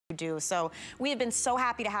do. So we have been so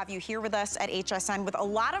happy to have you here with us at HSN with a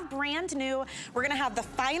lot of brand new. We're gonna have the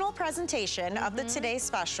final presentation of the Today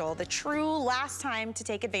Special, the true last time to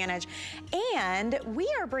take advantage. And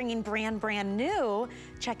we are bringing brand new,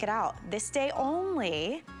 check it out, this day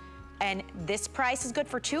only. And this price is good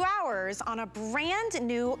for 2 hours on a brand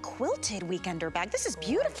new quilted weekender bag. This is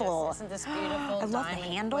beautiful. Isn't this beautiful? I love the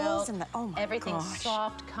handles quilt. and the, oh my Everything's gosh.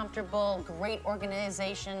 soft, comfortable, great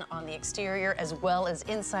organization on the exterior as well as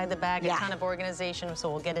inside the bag. A ton of organization, so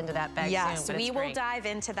we'll get into that bag soon. Yes, we will dive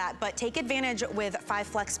into that, but take advantage with 5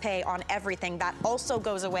 Flex Pay on everything. That also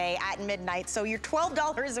goes away at midnight, so you're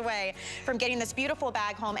 $12 away from getting this beautiful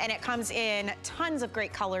bag home, and it comes in tons of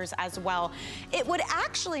great colors as well. It would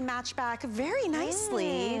actually match back very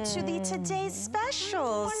nicely to the Today's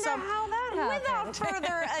Special. So how that happened. Without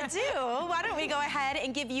further ado, why don't we go ahead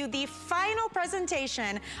and give you the final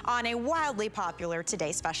presentation on a wildly popular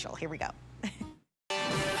Today's Special. Here we go.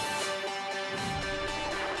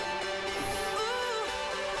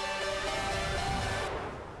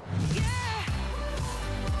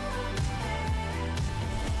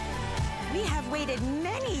 We have waited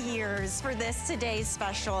many years for this Today's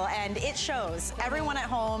Special, and it shows. Everyone at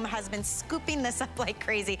home has been scooping this up like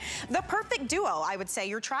crazy. The perfect duo, I would say.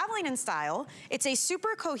 You're traveling in style. It's a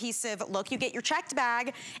super cohesive look. You get your checked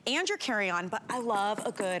bag and your carry-on, but I love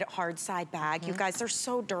a good hard side bag. You guys, they're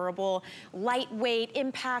so durable, lightweight,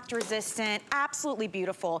 impact resistant, absolutely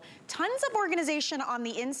beautiful. Tons of organization on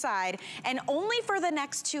the inside, and only for the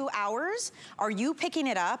next 2 hours are you picking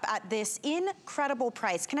it up at this incredible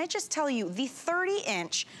price. Can I just tell you, the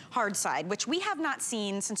 30-inch hard side, which we have not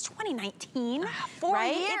seen since 2019, 4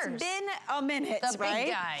 years. It's been a minute, the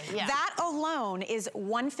big guy, That alone is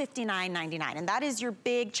 $159.99, and that is your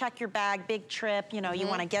big check your bag, big trip. You know, you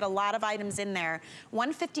want to get a lot of items in there.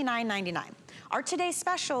 $159.99. Our Today's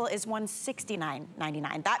Special is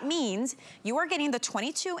 $169.99. That means you are getting the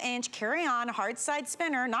 22-inch carry-on hard side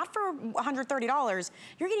spinner, not for $130.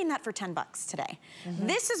 You're getting that for 10 bucks today.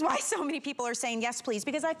 This is why so many people are saying yes, please,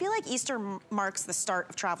 because I feel like Easter marks the start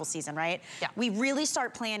of travel season, right? Yeah. We really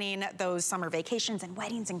start planning those summer vacations and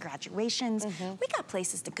weddings and graduations. We got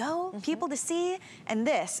places to go, people to see, and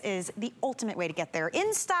this is the ultimate way to get there.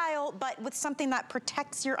 In style, but with something that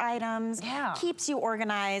protects your items, keeps you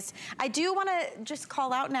organized. I do want to just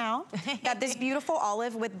call out now that this beautiful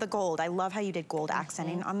olive with the gold, I love how you did gold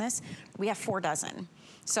accenting on this. We have 4 dozen.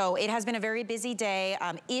 So it has been a very busy day.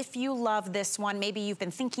 If you love this one, maybe you've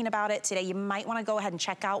been thinking about it today, you might want to go ahead and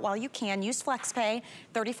check out while you can. Use FlexPay.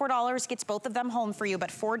 $34 gets both of them home for you,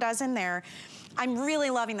 but 4 dozen there. I'm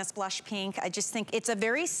really loving this blush pink. I just think it's a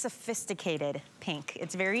very sophisticated pink.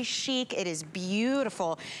 It's very chic. It is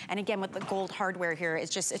beautiful. And again, with the gold hardware here,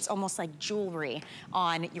 it's almost like jewelry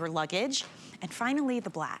on your luggage. And finally,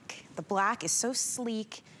 the black. The black is so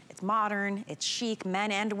sleek. It's modern, it's chic,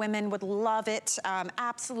 men and women would love it.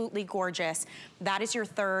 Absolutely gorgeous. That is your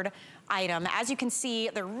third item. As you can see,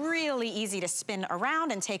 they're really easy to spin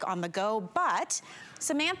around and take on the go, but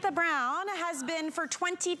Samantha Brown has been for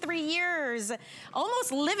 23 years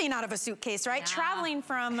almost living out of a suitcase, right? Traveling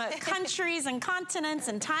from countries and continents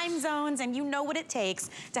and time zones, and you know what it takes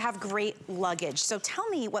to have great luggage. So tell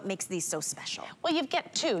me what makes these so special. Well, you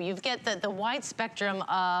get 2. You get the wide spectrum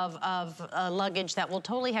of luggage that will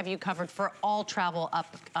totally have you covered for all travel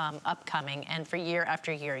upcoming and for year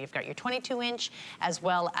after year. You've got your 22-inch as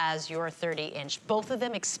well as your 30-inch. Both of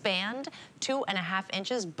them expand 2.5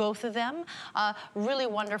 inches, both of them. Really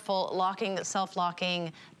wonderful locking,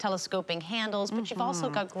 self-locking, telescoping handles, but you've also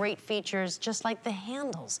got great features just like the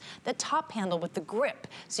handles. The top handle with the grip,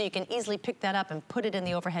 so you can easily pick that up and put it in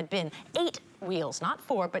the overhead bin. 8 wheels, not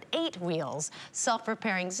 4, but 8 wheels.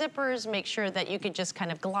 Self-repairing zippers, make sure that you could just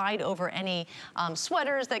kind of glide over any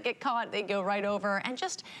sweaters that get caught, they go right over. And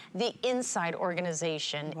just the inside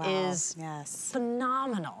organization is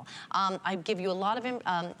phenomenal. I give you a lot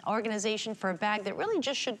of organization for a bag that really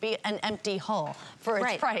just should be an empty hull for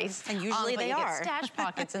its price. And usually they are. You get stash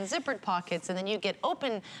pockets and zippered pockets, and then you get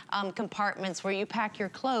open compartments where you pack your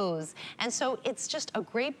clothes. And so it's just a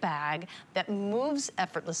great bag that moves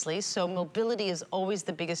effortlessly, so mobility is always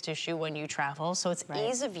the biggest issue when you travel. So it's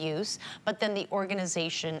ease of use, but then the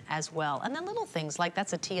organization as well. And then little things like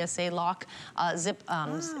that's a TSA lock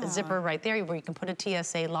zipper right there where you can put a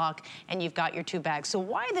TSA lock and you've got your 2 bags. So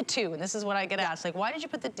why the 2? And this is what I get asked, like, why did you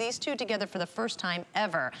put these 2 together for the first time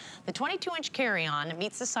ever? The 22-inch carry-on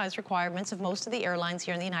meets the size requirements of most of the airlines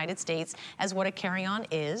here in the United States as what a carry-on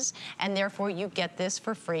is, and therefore you get this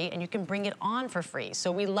for free and you can bring it on for free.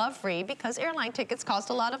 So we love free because airline tickets cost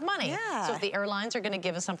a lot of money. So the airlines are gonna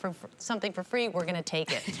give us something for free, we're gonna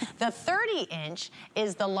take it. The 30-inch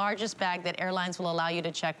is the largest bag that airlines will allow you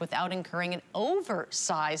to check without incurring an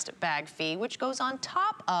oversized bag fee, which goes on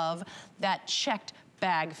top of that checked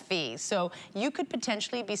bag fee. So you could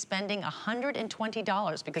potentially be spending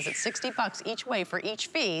 $120 because it's 60 bucks each way for each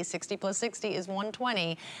fee. 60 plus 60 is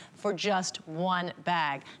 120 for just one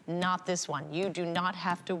bag. Not this one. You do not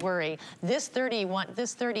have to worry. This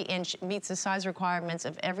 30-inch meets the size requirements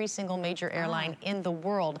of every single major airline in the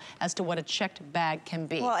world as to what a checked bag can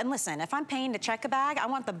be. Well, and listen, if I'm paying to check a bag, I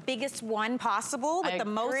want the biggest one possible with the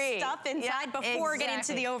most stuff inside before getting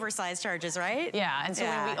to the oversized charges, right? Yeah, and so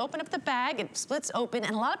when we open up the bag, it splits open. And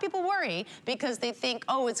a lot of people worry because they think,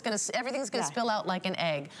 oh, everything's gonna spill out like an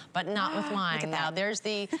egg, but not with mine. Now there's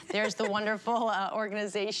the wonderful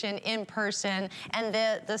organization in person, and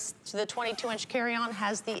the 22-inch carry-on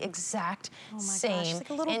has the exact same like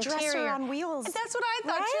a little interior. dresser on wheels. That's what I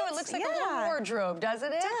thought too. It looks like a little wardrobe,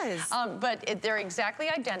 doesn't it? It does. But they're exactly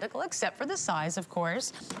identical except for the size, of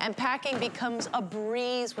course. And packing becomes a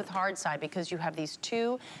breeze with hard side because you have these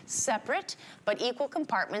two separate but equal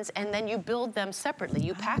compartments, and then you build them separately.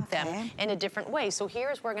 You pack them in a different way. So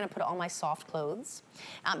here's where I'm gonna put all my soft clothes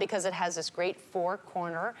because it has this great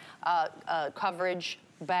four-corner coverage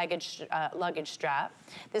baggage luggage strap.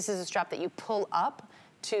 This is a strap that you pull up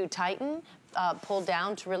to tighten, pull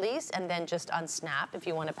down to release, and then just unsnap if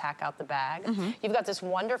you want to pack out the bag. You've got this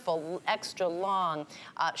wonderful, extra long,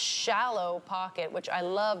 shallow pocket, which I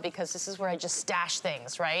love because this is where I just stash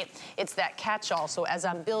things, right? It's that catch-all. So as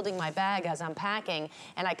I'm building my bag, as I'm packing,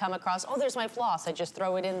 and I come across, oh, there's my floss, I just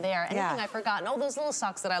throw it in there. Anything I've forgotten, oh, those little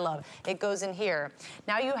socks that I love, it goes in here.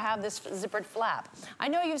 Now you have this zippered flap. I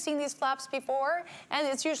know you've seen these flaps before, and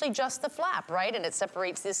it's usually just the flap, right? And it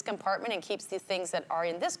separates this compartment and keeps the things that are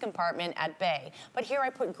in this compartment at bay. But here I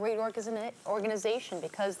put great organization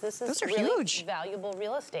because this is really huge, valuable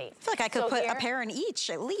real estate. I feel like I could put a pair in each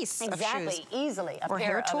at least. Exactly, easily. Or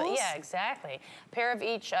hair tools? Yeah, exactly. A pair of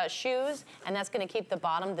each shoes, and that's going to keep the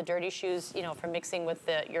bottom, the dirty shoes, you know, from mixing with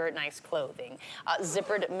your nice clothing.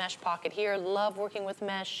 Zippered mesh pocket here. Love working with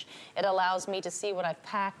mesh. It allows me to see what I've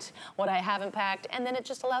packed, what I haven't packed, and then it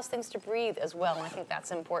just allows things to breathe as well. And I think that's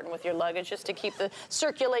important with your luggage, just to keep the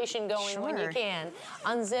circulation going when you can.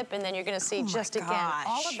 Unzip, and then you're going to see just again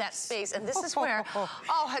all of that space. And this is where,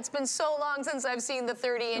 oh, it's been so long since I've seen the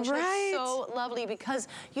 30-inch. It's so lovely because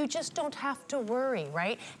you just don't have to worry,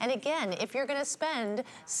 right? And again, if you're going to spend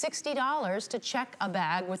 $60 to check a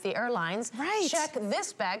bag with the airlines, check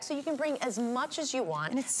this bag so you can bring as much as you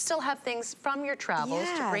want and still have things from your travels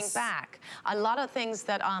to bring back. A lot of things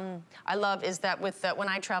that I love is that when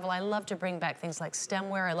I travel, I love to bring back things like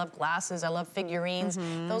stemware. I love glasses. I love figurines.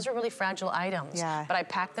 Those are really fragile items. But I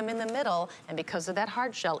pack them in the middle, and because of that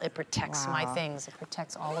hard shell, it protects my things. It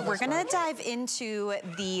protects all of us. We're gonna dive into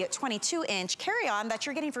the 22-inch carry-on that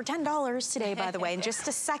you're getting for $10 today, by the way, in just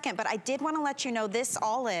a second. But I did want to let you know this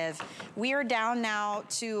olive, we are down now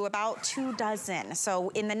to about 2 dozen. So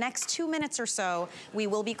in the next 2 minutes or so, we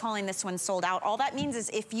will be calling this one sold out. All that means is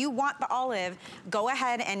if you want the olive, go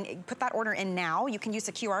ahead and put that order in now. You can use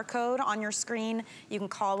the QR code on your screen. You can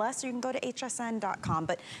call us, or you can go to hsn.com.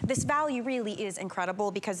 But this value really is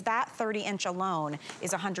incredible because that 30-inch alone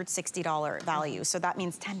is $160 value. So that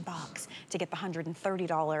means 10 bucks to get the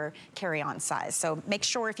 $130 carry-on size. So make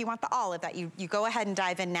sure if you want the olive that you go ahead and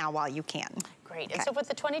dive in now while you can. Great. And so with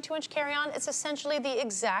the 22-inch carry-on, it's essentially the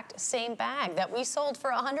exact same bag that we sold for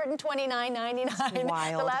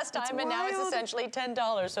 $129.99 the last time, and now it's essentially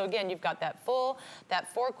 $10. So again, you've got that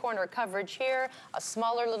four-corner coverage here, a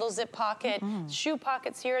smaller little zip pocket, shoe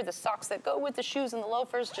pockets here, the socks that go with the shoes and the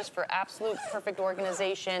loafers, just for absolute perfect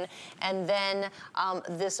organization, and then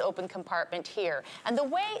this open compartment here. And the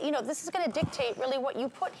way, you know, this is going to dictate really what you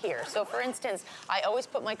put here. So for instance, I always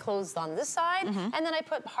put my clothes on this side, and then I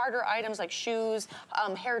put harder items like shoes,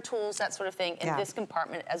 hair tools, that sort of thing in this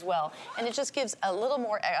compartment as well. And it just gives a little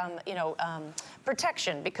more,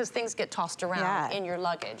 protection because things get tossed around in your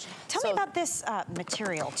luggage. Tell me about this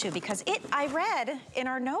material too, because I read in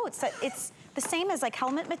our notes that it's the same as like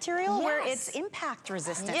helmet material where it's impact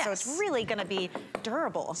resistant. So it's really gonna be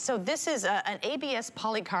durable. So this is an ABS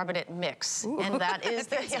polycarbonate mix. And that is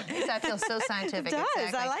that feels so scientific. It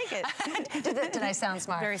does, I like it. Did I sound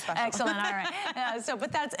smart? Very special. Excellent, all right.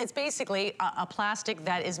 But it's basically a plastic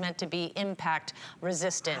that is meant to be impact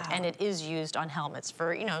resistant, and it is used on helmets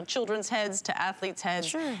for, you know, children's heads to athletes'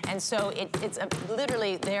 heads. And so it's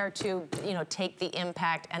literally there to, you know, take the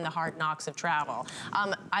impact and the hard knocks of travel.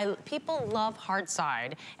 People love love hard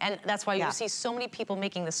side, and that's why you see so many people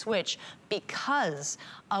making the switch because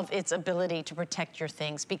of its ability to protect your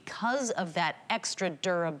things, because of that extra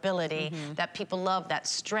durability that people love, that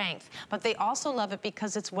strength. But they also love it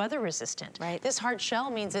because it's weather resistant. Right. This hard shell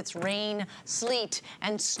means it's rain, sleet,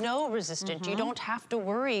 and snow resistant. You don't have to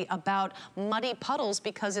worry about muddy puddles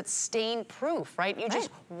because it's stain proof, right? You just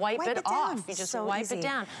wipe it off. You just wipe it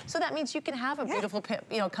down. So that means you can have a beautiful,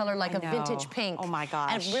 color like a vintage pink. Oh my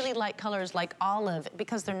gosh. And really light colors like olive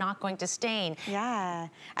because they're not going to stain. Yeah.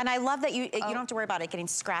 And I love that you don't have to worry about it getting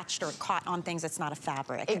scratched or caught on things. It's not a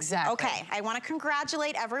fabric. Exactly. Okay. I want to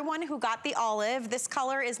congratulate everyone who got the olive. This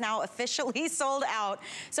color is now officially sold out.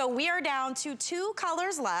 So we are down to 2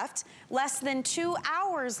 colors left, less than 2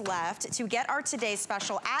 hours left to get our today's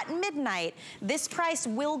special at midnight. This price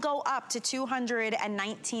will go up to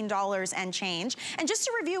 $219 and change. And just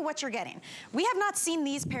to review what you're getting, we have not seen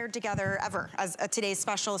these paired together ever as a today's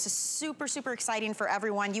special. This is super, super exciting for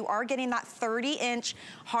everyone. You are getting that 30-inch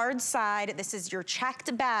hard side. This is your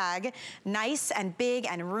checked bag, nice and big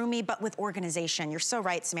and roomy, but with organization. You're so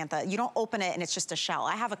right, Samantha. You don't open it and it's just a shell.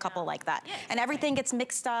 I have a couple like that. Yeah, and everything gets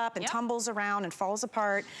mixed up and tumbles around and falls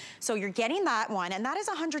apart. So you're getting that one, and that is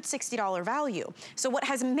a $160 value. So what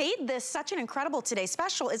has made this such an incredible today's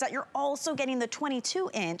special is that you're also getting the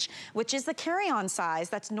 22-inch, which is the carry-on size.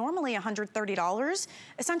 That's normally $130.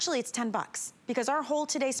 Essentially, it's 10 bucks. Because our whole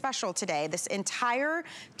today special today, this entire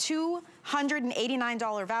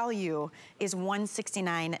 $289 value is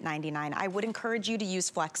 $169.99. I would encourage you to use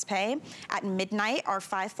FlexPay. At midnight, our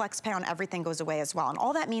 5 FlexPay on everything goes away as well. And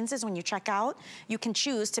all that means is when you check out, you can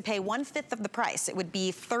choose to pay 1/5 of the price. It would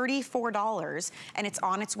be $34, and it's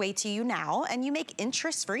on its way to you now. And you make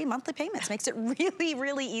interest-free monthly payments. Makes it really,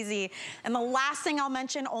 really easy. And the last thing I'll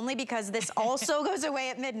mention, only because this also goes away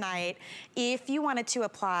at midnight, if you wanted to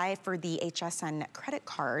apply for the HSN credit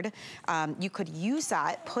card, you could use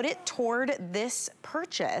that, put it toward this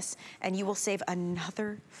purchase, and you will save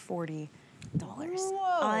another $40.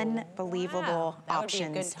 Whoa. Unbelievable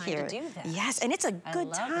options here. That would be a good time to do that. Yes, and it's a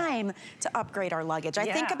good time to upgrade our luggage.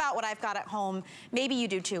 I think about what I've got at home. Maybe you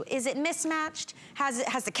do too. Is it mismatched?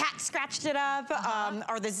 Has the cat scratched it up?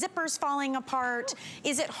 Are the zippers falling apart?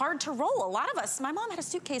 Is it hard to roll? A lot of us, my mom had a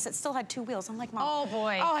suitcase that still had 2 wheels. I'm like, Mom, oh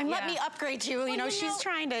boy. Oh, and let me upgrade you. You know, she's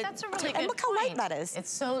trying to. That's a really good and look how light that is.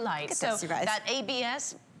 It's so light. Look at this, you guys. That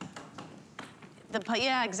ABS.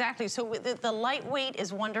 Yeah, exactly. So the lightweight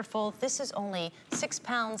is wonderful. This is only 6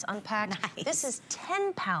 pounds unpacked. Nice. This is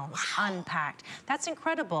 10 pounds unpacked. That's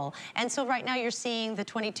incredible. And so right now you're seeing the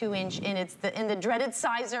 22-inch in the dreaded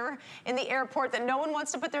sizer in the airport that no one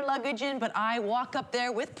wants to put their luggage in, but I walk up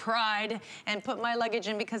there with pride and put my luggage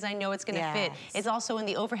in because I know it's going to fit. It's also in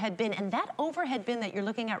the overhead bin, and that overhead bin that you're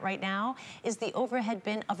looking at right now is the overhead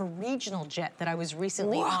bin of a regional jet that I was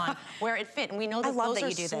recently on, where it fit. And we know that those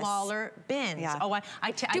are smaller bins. Yeah. Oh,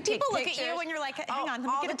 I take people look pictures. at you when you're like, hang on, let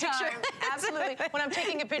me get a picture? Absolutely. When I'm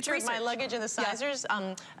taking a picture of my luggage and the sizers,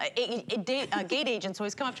 gate agents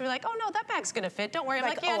always come up to me like, oh no, that bag's gonna fit. Don't worry. I'm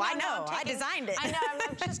like, yeah, I know. I designed it. I know.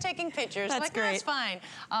 I'm just taking pictures. That's like, great. That's fine.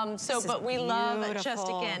 But we love just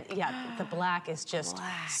again. Yeah, the black is just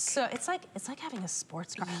so. It's like having a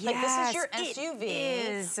sports car. Yes, like this is your SUV. It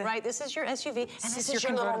is. Right. This is your SUV, and this is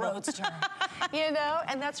your little roadster.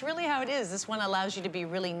 And that's really how it is. This one allows you to be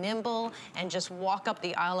really nimble and just walk up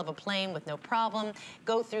the aisle of a plane with no problem.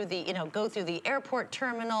 Go through the airport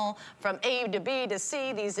terminal from A to B to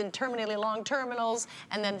C, these interminably long terminals,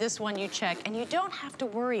 and then this one you check. And you don't have to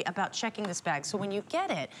worry about checking this bag. So when you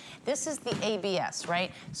get it, this is the ABS,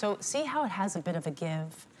 right? So see how it has a bit of a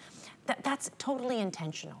give? That's totally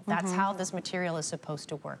intentional. That's how this material is supposed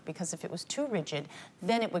to work, because if it was too rigid,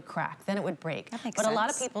 then it would crack, then it would break. That makes sense. sense. A lot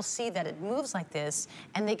of people see that it moves like this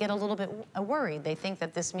and they get a little bit worried. They think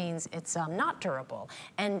that this means it's not durable,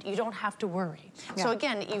 and you don't have to worry. Yeah. So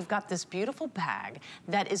again, you've got this beautiful bag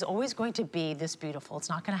that is always going to be this beautiful. It's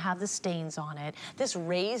not going to have the stains on it. This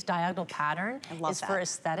raised diagonal pattern is for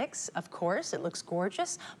aesthetics, of course. It looks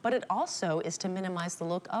gorgeous, but it also is to minimize the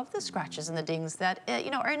look of the scratches and the dings that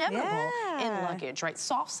are inevitable in luggage, right?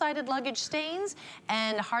 Soft-sided luggage stains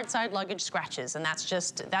and hard-sided luggage scratches, and that's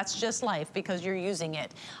just life, because you're using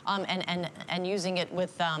it and using it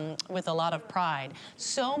with a lot of pride.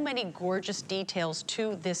 So many gorgeous details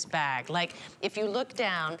to this bag. Like if you look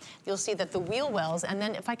down, you'll see that the wheel wells, and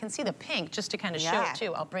then if I can see the pink, just to kind of show it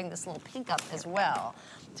too, I'll bring this little pink up as well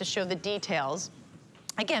to show the details.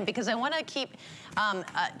 Again, because I want to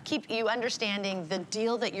keep you understanding the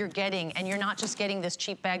deal that you're getting, and you're not just getting this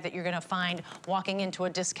cheap bag that you're going to find walking into a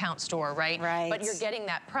discount store, right? Right. But you're getting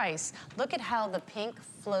that price. Look at how the pink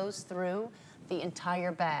flows through the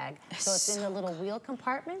entire bag. So it's in the little wheel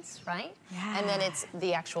compartments, right? Yeah. And then it's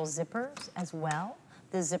the actual zippers as well.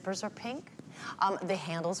 The zippers are pink. The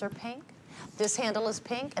handles are pink. This handle is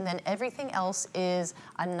pink, and then everything else is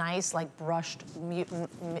a nice, like, brushed,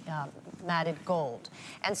 matted gold.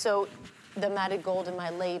 And so the matted gold in my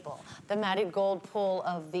label, the matted gold pull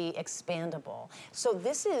of the expandable. So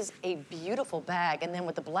this is a beautiful bag, and then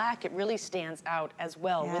with the black, it really stands out as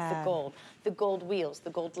well with the gold wheels,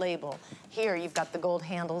 the gold label. Here, you've got the gold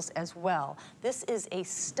handles as well. This is a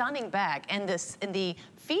stunning bag, and the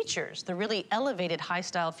features, the really elevated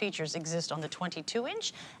high-style features exist on the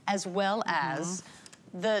 22-inch, as well as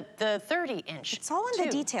the 30-inch. It's all in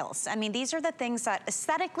the details. I mean, these are the things that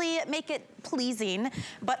aesthetically make it pleasing,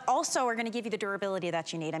 but also are gonna give you the durability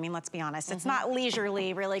that you need. I mean, let's be honest. It's not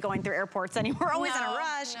leisurely really going through airports anymore. We're always in a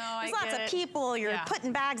rush. There's lots of people. You're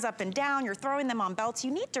putting bags up and down. You're throwing them on belts.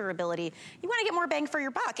 You need durability. You wanna get more bang for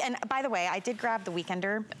your buck. And by the way, I did grab the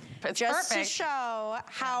Weekender just to show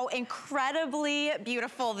how incredibly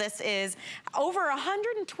beautiful this is. Over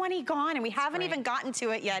 120 gone, and we haven't even gotten to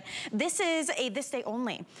it yet. This is a this day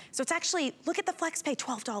only. So it's actually, look at the flex pay,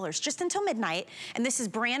 $12, just until midnight. And this is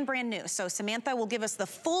brand new. So Samantha will give us the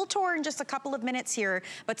full tour in just a couple of minutes here,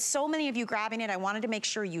 but so many of you grabbing it, I wanted to make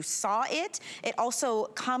sure you saw it. It also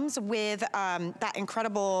comes with that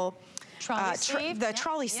incredible trolley sleeve. The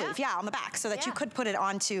trolley sleeve, on the back, so that you could put it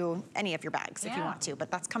onto any of your bags if you want to, but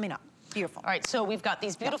that's coming up. Beautiful. All right, so we've got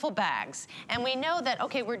these beautiful bags, and we know that,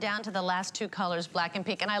 okay, we're down to the last two colors, black and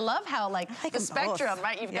pink, and I love how, like, the spectrum,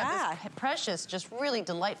 right? You've got this precious, just really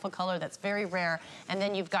delightful color that's very rare, and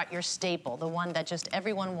then you've got your staple, the one that just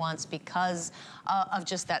everyone wants because of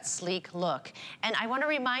just that sleek look. And I want to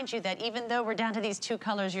remind you that even though we're down to these two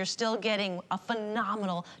colors, you're still getting a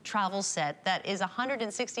phenomenal travel set that is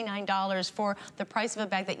 $169 for the price of a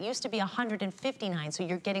bag that used to be $159, so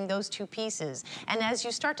you're getting those two pieces. And as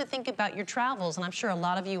you start to think about your travels, and I'm sure a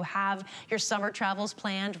lot of you have your summer travels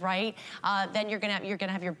planned, right? Then you're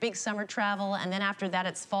gonna have your big summer travel, and then after that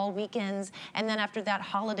it's fall weekends, and then after that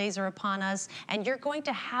holidays are upon us, and you're going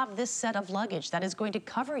to have this set of luggage that is going to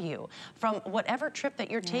cover you from whatever trip that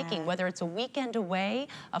you're taking, whether it's a weekend away,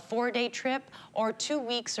 a 4-day trip, or 2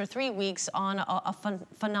 weeks or 3 weeks on a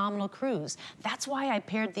phenomenal cruise. That's why I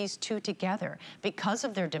paired these two together, because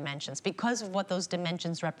of their dimensions, because of what those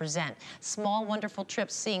dimensions represent. Small, wonderful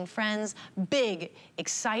trips, seeing friends, big,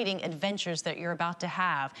 exciting adventures that you're about to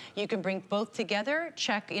have. You can bring both together,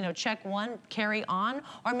 check one, carry on,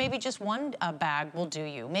 or maybe just one bag will do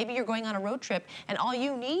you. Maybe you're going on a road trip and all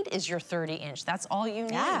you need is your 30-inch. That's all you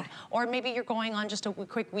need. Or maybe you're going on just a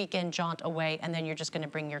quick weekend jaunt away and then you're just gonna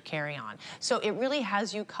bring your carry-on. So it really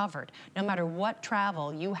has you covered, no matter what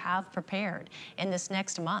travel you have prepared in this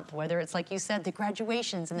next month, whether it's, like you said, the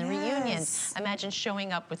graduations and the reunions. Imagine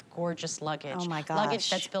showing up with gorgeous luggage. Oh my gosh. Luggage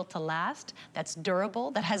that's built to last, that's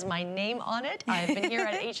durable, that has my name on it. I've been here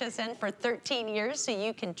at HSN for 13 years, so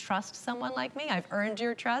you can trust someone like me. I've earned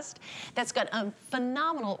your trust. That's got a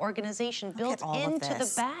phenomenal organization built into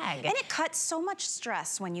the bag. And it cuts so much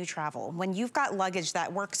stress when you travel, when you've got luggage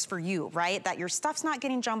that works for you, right? That your stuff's not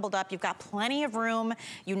getting jumbled up, you've got plenty of room,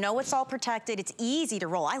 you know it's all protected, it's easy to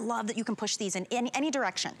roll. I love that you can push these in any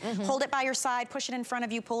direction. Hold it by your side, push it in front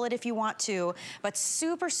of you, pull it if you want to, but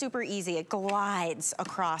super, super easy. It glides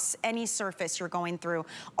across any surface you're going through.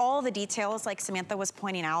 All the details, like Samantha was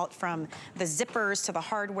pointing out, from the zippers to the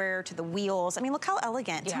hardware to the wheels. I mean, look how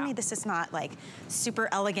elegant. Tell me this is not like super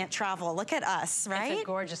elegant travel. Look at us, right? It's a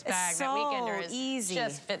gorgeous bag. It's so that Weekender is easy.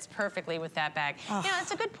 Just fits perfectly with that bag. Yeah,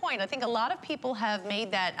 it's a good point. I think a lot of people have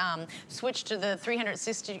made that switch to the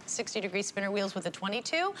 360-degree spinner wheels with the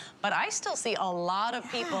 22, but I still see a lot of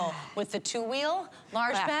people with the 2-wheel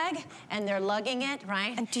large bag, and they're lugging it,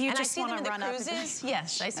 right? And do you just want to run up?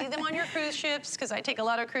 Yes, I see them on your cruise ships, because I take a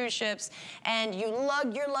lot of cruise ships, and you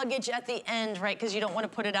lug your luggage at the end, right? Because you don't want to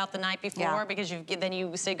put it out the night before, because then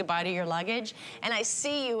you say goodbye to your luggage. And I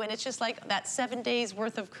see you, and it's just like that 7 days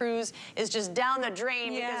worth of cruise is just down the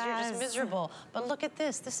drain because you're just miserable. But look at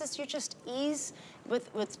this. This is, you just ease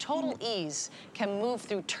with total ease can move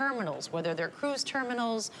through terminals, whether they're cruise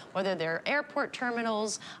terminals, whether they're airport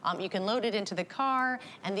terminals. You can load it into the car,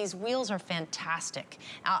 and these wheels are fantastic.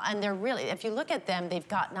 And they're really, if you look at them, they've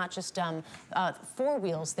got not just 4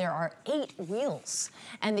 wheels, there are 8 wheels.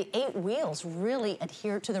 And the 8 wheels really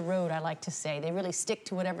adhere to the road, I like to say. They really stick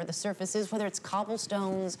to whatever the surface is, whether it's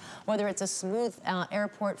cobblestones, whether it's a smooth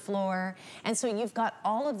airport floor. And so you've got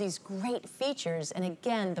all of these great features, and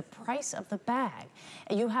again, the price of the bag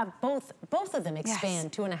And you have both of them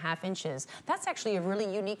expand 2.5 inches. That's actually a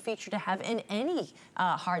really unique feature to have in any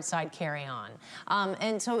hard side carry-on.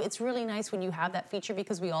 And so it's really nice when you have that feature,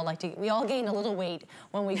 because we all gain a little weight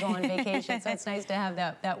when we go on vacation. So it's nice to have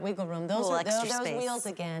that wiggle room. Those wheels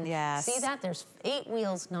again. Yes. See that? There's 8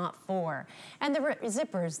 wheels, not 4. And the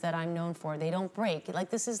zippers that I'm known for, they don't break. Like,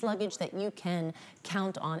 this is luggage that you can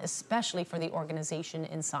count on, especially for the organization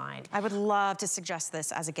inside. I would love to suggest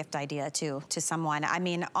this as a gift idea too to someone. I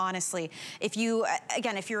mean, honestly, if you,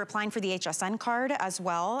 again, if you're applying for the HSN card as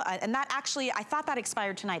well, and that actually, I thought that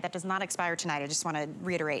expired tonight. That does not expire tonight. I just want to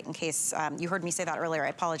reiterate in case you heard me say that earlier. I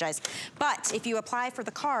apologize. But if you apply for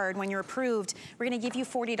the card, when you're approved, we're going to give you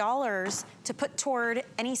 $40 to put toward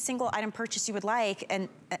any single item purchase you would like, and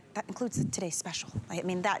that includes today's special. I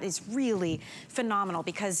mean, that is really phenomenal,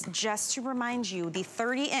 because just to remind you, the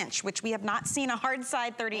 30-inch, which we have not seen a hard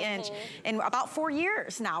side 30-inch in about 4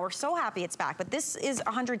 years now. We're so happy it's back, but this is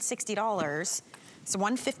 $160. It's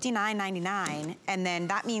 $159.99, and then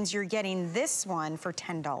that means you're getting this one for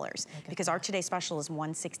 $10 because our today's special is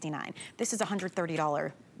 $169. This is a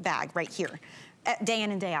 $130 bag right here. Day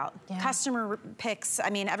in and day out. Yeah. Customer picks, I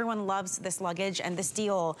mean, everyone loves this luggage, and this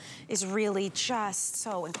deal is really just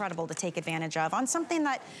so incredible to take advantage of on something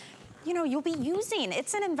that, you know, you'll be using.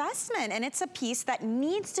 It's an investment, and it's a piece that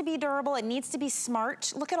needs to be durable. It needs to be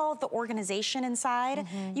smart. Look at all of the organization inside.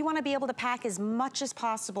 You want to be able to pack as much as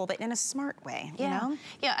possible, but in a smart way, you know?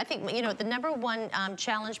 Yeah, I think, you know, the #1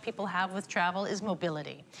 challenge people have with travel is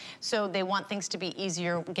mobility. So they want things to be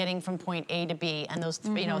easier getting from point A to B, and those,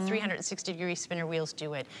 you know, 360-degree spinner wheels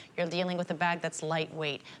do it. You're dealing with a bag that's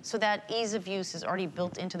lightweight. So that ease of use is already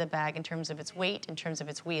built into the bag in terms of its weight, in terms of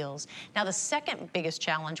its wheels. Now, the second biggest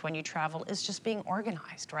challenge when you travel is just being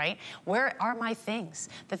organized, right? Where are my things?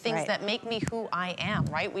 The things that make me who I am,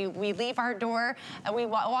 right? We leave our door, and we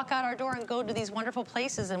walk out our door and go to these wonderful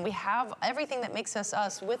places, and we have everything that makes us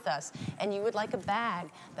us with us. And you would like a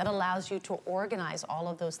bag that allows you to organize all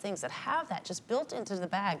of those things, that have that just built into the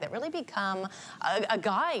bag, that really become a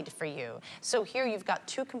guide for you. So here you've got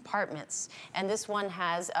 2 compartments, and this one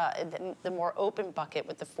has the more open bucket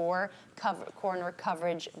with the 4 corner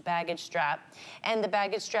coverage baggage strap. And the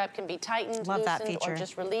baggage strap can be tightened, loosened, or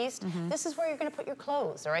just released. This is where you're going to put your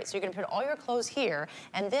clothes, all right? So you're going to put all your clothes here,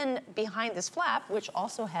 and then behind this flap, which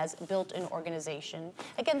also has built-in organization.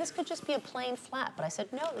 Again, this could just be a plain flap, but I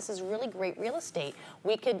said, no, this is really great real estate.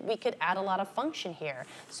 We could add a lot of function here.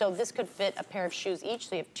 So this could fit a pair of shoes each.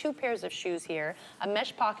 So you have 2 pairs of shoes here, a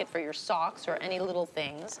mesh pocket for your socks or any little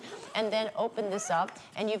things, and then open this up,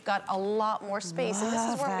 and you've got a lot more space. And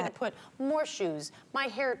this is where we're going to put more shoes, my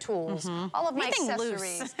hair tools, all of my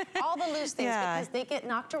accessories, all the loose things, because they get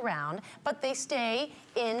knocked around, but they stay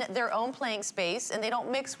in their own playing space, and they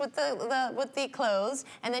don't mix with the clothes,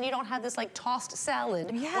 and then you don't have this like tossed salad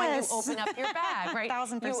when you open up your bag, right?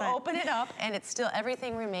 1000%. You open it up, and it's still,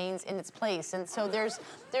 everything remains in its place. And so there's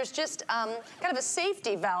just kind of a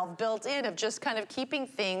safety valve built in of just kind of keeping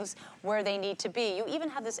things where they need to be. You even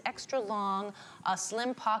have this extra long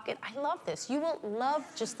slim pocket. I love this. You will love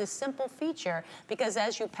just this simple feature, because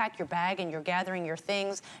as you pack your bag and you're gathering your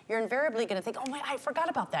things, you're invariably going to think, oh my, I forgot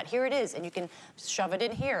about that. Here it is. And you can shove it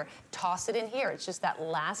in here, toss it in here. It's just that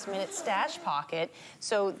last minute stash pocket.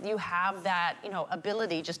 So you have that, you know,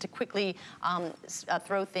 ability just to quickly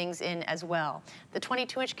throw things in as well. The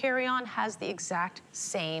 22-inch carry-on has the exact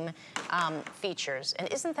same features.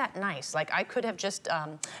 And isn't that nice? Like, I could have just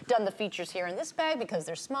done the features here in this bag because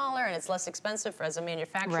they're smaller and it's less expensive for, as a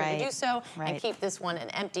manufacturer, to do so, and keep this one an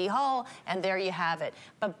empty hull, and there you have it.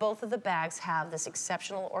 But both of the bags have this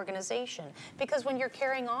exceptional organization, because when you're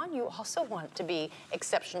carrying on, you also want to be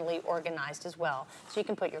exceptionally organized as well. So you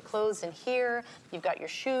can put your clothes in here, you've got your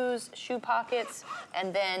shoes, shoe pockets,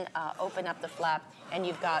 and then open up the flap, and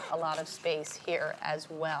you've got a lot of space here as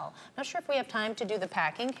well. Not sure if we have time to do the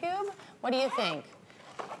packing cube. What do you think?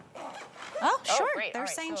 Oh, sure. Great. They're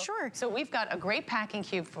saying sure. So we've got a great packing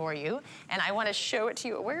cube for you, and I want to show it to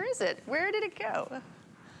you. Where is it? Where did it go?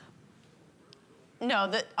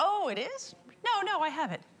 No, oh, it is? No, I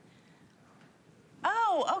have it.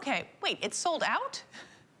 Oh, okay. Wait, it's sold out?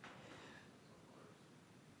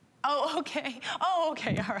 Oh, okay. Oh,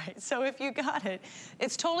 okay. All right. So if you got it,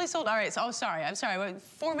 it's totally sold. All right. So, oh, sorry. I'm sorry.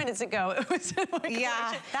 4 minutes ago, it was in my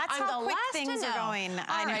collection. That's how quick things are going.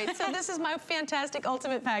 All right. So this is my fantastic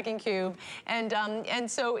ultimate packing cube, and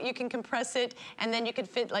so you can compress it, and then you could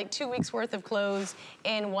fit like 2 weeks worth of clothes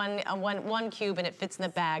in one cube, and it fits in the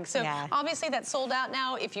bag. So obviously that's sold out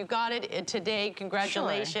now. If you got it today,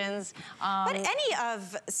 congratulations. But any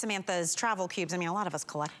of Samantha's travel cubes, I mean, a lot of us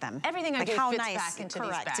collect them. Everything I do fits back into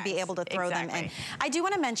these bags. To be be able to throw them in. I do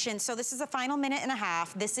want to mention, so this is a final minute and a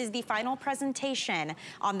half. This is the final presentation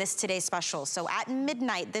on this today's special. So at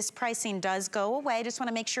midnight, this pricing does go away. Just want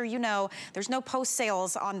to make sure you know there's no post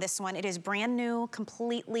sales on this one. It is brand new,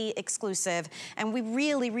 completely exclusive, and we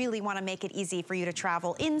really, really want to make it easy for you to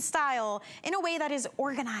travel in style in a way that is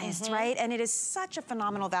organized, right? And it is such a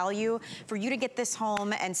phenomenal value for you to get this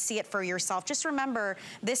home and see it for yourself. Just remember,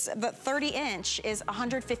 the 30-inch is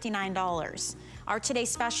 $159. Our today's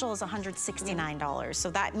special is $169. So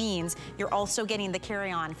that means you're also getting the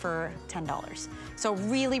carry-on for $10. So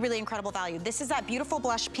really, really incredible value. This is that beautiful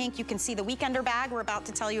blush pink. You can see the weekender bag we're about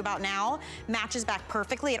to tell you about now. Matches back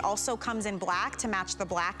perfectly. It also comes in black to match the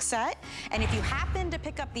black set. And if you happen to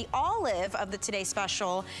pick up the olive of the today's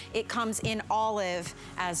special, it comes in olive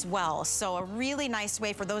as well. So a really nice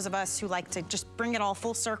way for those of us who like to just bring it all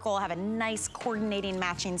full circle, have a nice coordinating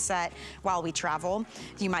matching set while we travel.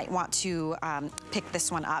 You might want to pick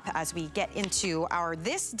this one up as we get into our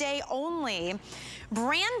this day only,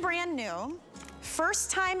 brand new, first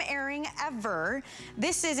time airing ever.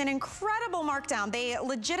 This is an incredible markdown. They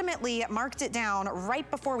legitimately marked it down right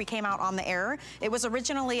before we came out on the air. It was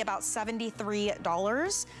originally about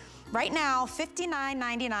 $73. Right now,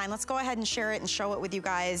 $59.99. Let's go ahead and share it and show it with you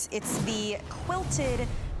guys. It's the quilted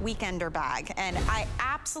weekender bag. And I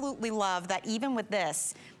absolutely love that even with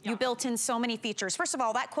this, you built in so many features. First of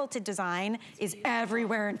all, that quilted design is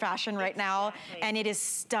everywhere in fashion right now, and it is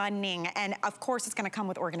stunning. And of course, it's gonna come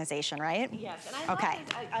with organization, right? Yes, and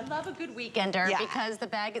I love a good weekender because the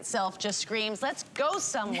bag itself just screams, let's go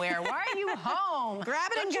somewhere. Why are you home?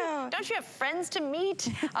 Grab it and go. Don't you have friends to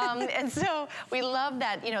meet? And so we love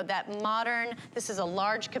that, you know, that modern, this is a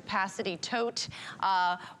large capacity tote,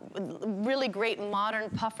 really great modern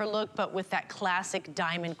puffer look, but with that classic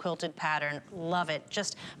diamond quilted pattern. Love it.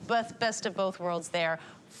 Just best of both worlds there.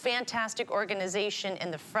 Fantastic organization in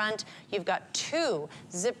the front. You've got two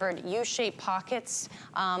zippered U-shaped pockets.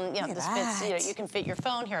 You know, this fits, you know, you can fit your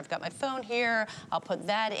phone here. I've got my phone here. I'll put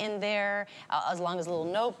that in there, as long as a little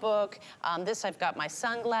notebook. This, I've got my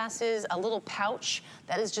sunglasses, a little pouch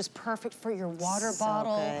that is just perfect for your water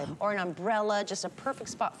bottle or an umbrella, just a perfect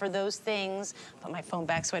spot for those things. Put my phone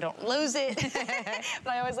back so I don't lose it.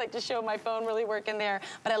 But I always like to show my phone really working there.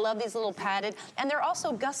 But I love these little padded, and they're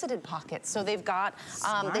also gusseted pockets. So they've got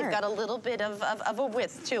a little bit of a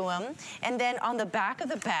width to them. And then on the back of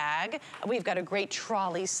the bag, we've got a great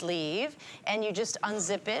trolley sleeve, and you just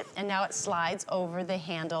unzip it, and now it slides over the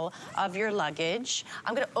handle of your luggage.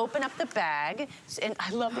 I'm gonna open up the bag, and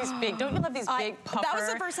I love these big, don't you love these big puffer? That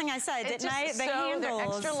was the first thing I said, didn't I? The handles. They're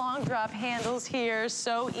extra long drop handles here,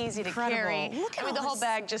 so easy to carry. Look at the whole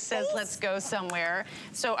bag just says, let's go somewhere.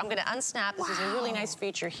 So I'm gonna unsnap. This is a really nice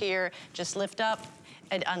feature here. Just lift up,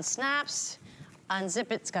 it unsnaps.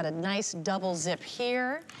 Unzip it, it's got a nice double zip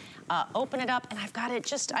here. Open it up, and I've got it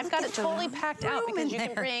totally packed out because you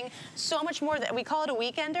can bring so much more. We call it a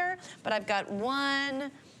weekender, but I've got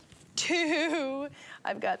 1, 2,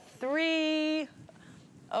 I've got 3,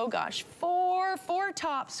 oh gosh, 4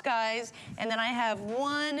 tops, guys, and then I have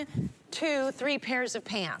 1, 2, 3 pairs of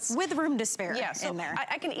pants. With room to spare so in there.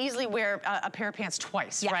 I can easily wear a pair of pants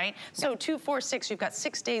twice, right? So 2, 4, 6, you've got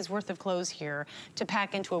 6 days worth of clothes here to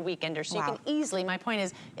pack into a weekender. So you can easily, my point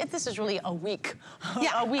is, if this is really a week,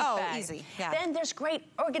 a week bag, easy. Then there's great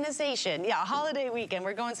organization. A holiday weekend,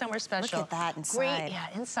 we're going somewhere special. Look at that inside.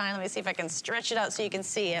 Great, inside. Let me see if I can stretch it out so you can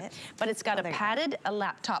see it. But it's got a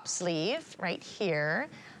laptop sleeve right here.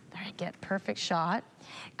 There I get perfect shot.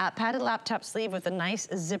 Padded laptop sleeve with a nice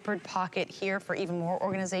zippered pocket here for even more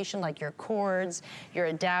organization, like your cords,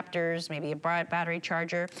 your adapters, maybe a battery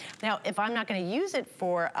charger. Now, if I'm not going to use it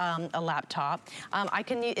for a laptop,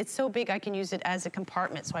 it's so big I can use it as a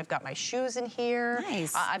compartment. So I've got my shoes in here.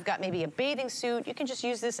 Nice. I've got maybe a bathing suit. You can just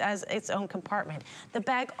use this as its own compartment. The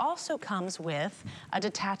bag also comes with a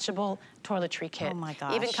detachable toiletry kit. Oh my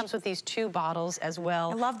gosh. Even comes with these 2 bottles as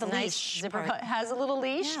well. I love the nice leash zipper. part. It has a little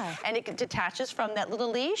leash, and it detaches from that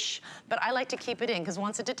little leash, but I like to keep it in because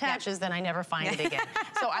once it detaches, then I never find it again.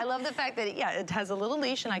 So I love the fact that, it has a little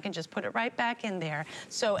leash, and I can just put it right back in there.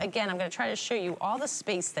 So again, I'm gonna try to show you all the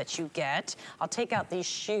space that you get. I'll take out these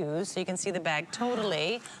shoes so you can see the bag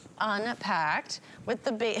totally unpacked with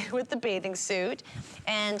the bathing suit.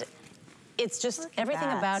 And it's just, everything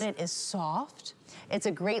about it is soft. It's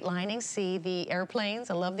a great lining. See the airplanes?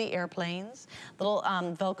 I love the airplanes. Little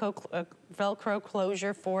Velcro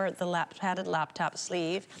closure for the padded laptop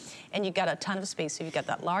sleeve. And you've got a ton of space. So you've got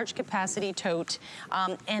that large capacity tote.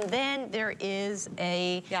 And then there is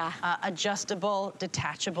a adjustable,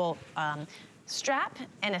 detachable strap,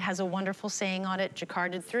 and it has a wonderful saying on it,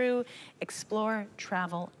 jacquarded through, explore,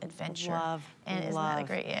 travel, adventure. Love And isn't that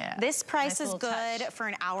great? Yeah. This price nice is good touch. for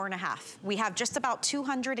an hour and a half. We have just about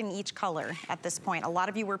 200 in each color at this point. A lot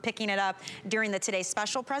of you were picking it up during the Today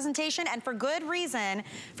Special presentation, and for good reason.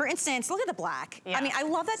 For instance, look at the black. Yeah. I mean, I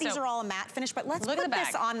love that these are all a matte finish, but let's put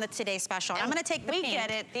this on the Today Special. And I'm gonna take the pink. We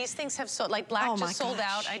get it. These things have sold, like black just sold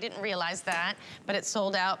out. I didn't realize that, but it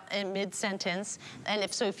sold out in mid-sentence. And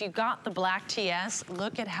if you got the black TS,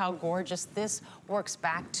 look at how gorgeous this works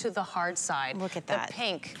back to the hard side. Look at that. The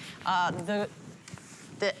pink,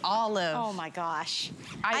 the olive. Oh my gosh.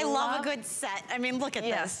 I love a good set. I mean, look at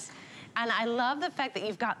this. And I love the fact that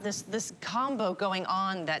you've got this combo going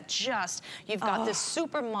on that you've got this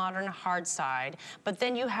super modern hard side, but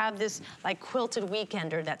then you have this like quilted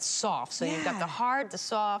weekender that's soft. So you've got the hard, the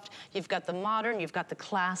soft, you've got the modern, you've got the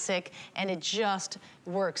classic, and it just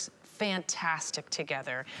works fantastic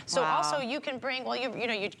together. So also you can bring, well,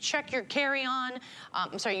 you check your carry-on,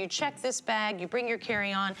 you check this bag, you bring your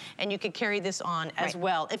carry-on, and you can carry this on as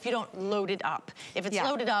well if you don't load it up. If it's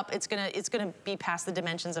loaded up, it's gonna be past the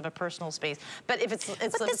dimensions of a personal space. But if it's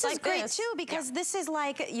this is great too, because this is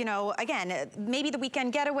like, again, maybe the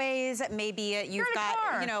weekend getaways, maybe you've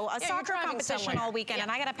got, a soccer competition all weekend, and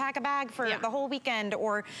I gotta pack a bag for the whole weekend,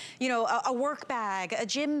 or, a work bag, a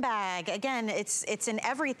gym bag. Again, it's an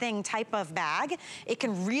everything type of bag. It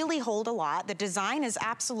can really hold a lot. The design is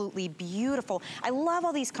absolutely beautiful. I love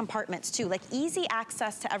all these compartments too, like easy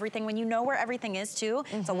access to everything. When you know where everything is too,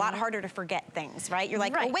 it's a lot harder to forget things, right? You're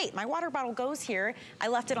like, oh wait, my water bottle goes here. I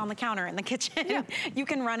left it on the counter in the kitchen. You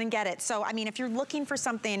can run and get it. So, I mean, if you're looking for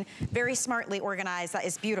something very smartly organized that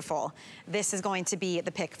is beautiful, this is going to be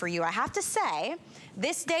the pick for you. I have to say,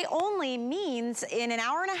 this day only means in an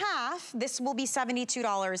hour and a half, this will be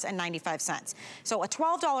 $72.95. So a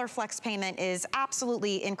 $12 flex payment is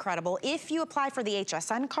absolutely incredible. If you apply for the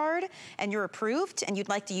HSN card and you're approved and you'd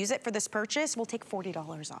like to use it for this purchase, we'll take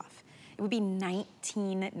 $40 off. It would be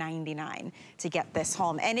 $19.99 to get this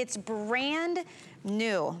home. And it's brand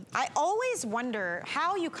new. I always wonder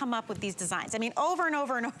how you come up with these designs. I mean, over and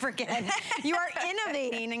over and over again, you are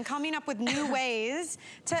innovating and coming up with new ways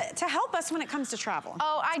to help us when it comes to travel.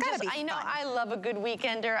 Oh, I love a good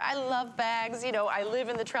weekender. I love bags. I live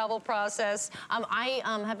in the travel process. I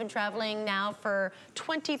have been traveling now for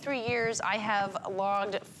 23 years. I have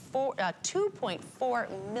logged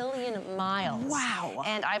 2.4 million miles. Wow.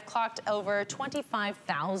 And I've clocked over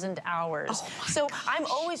 25,000 hours. Oh so gosh. I'm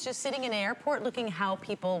always just sitting in an airport looking how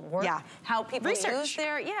people work, how people use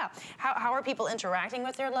their, how are people interacting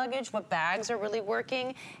with their luggage, what bags are really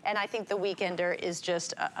working, and I think the Weekender is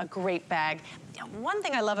just a great bag. One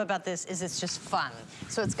thing I love about this is it's just fun.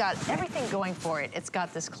 So it's got everything going for it. It's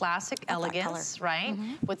got this classic elegance, right,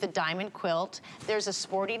 with the diamond quilt. There's a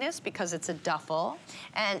sportiness because it's a duffel,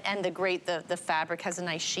 and the fabric has a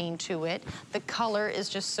nice sheen to it. The color is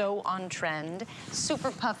just so on trend.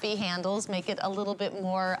 Super puffy handles make it a little bit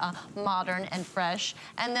more modern and fresh.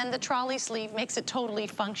 And then the trolley sleeve makes it totally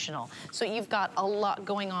functional. So you've got a lot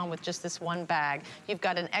going on with just this one bag. You've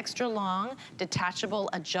got an extra long, detachable,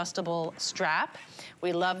 adjustable strap.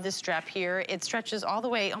 We love this strap here. It stretches all the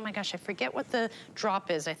way, oh my gosh, I forget what the drop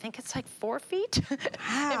is. I think it's like 4 feet.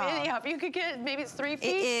 Wow. If you could get, maybe it's 3 feet.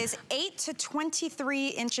 It is 8 to 23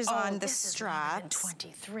 inches on the strap.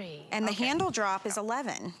 23. And the handle drop is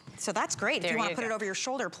 11. So that's great. If you want to put it over your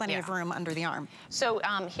shoulder, plenty of room under the arm. So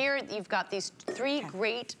here you've got these 3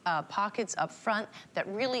 great pockets up front that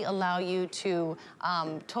really allow you to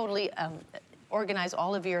totally organize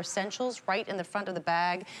all of your essentials right in the front of the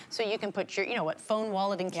bag, so you can put your, phone,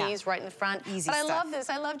 wallet, and keys right in the front. Easy but stuff. I love this.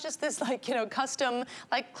 I love just this, custom,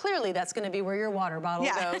 clearly that's going to be where your water bottle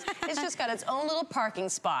goes. It's just got its own little parking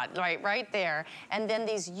spot right there. And then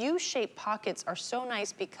these U-shaped pockets are so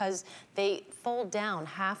nice because they fold down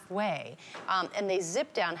halfway, and they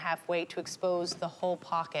zip down halfway to expose the whole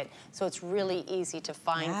pocket. So it's really easy to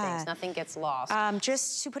find things. Nothing gets lost.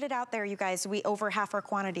 Just to put it out there, you guys, over half our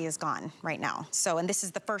quantity is gone right now. So, and this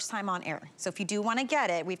is the first time on air. So if you do want to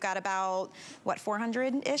get it, we've got about, what,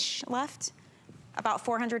 400-ish left? About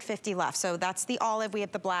 450 left. So that's the olive, we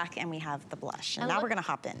have the black, and we have the blush. And now we're gonna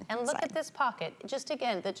hop in. And look at this pocket. Just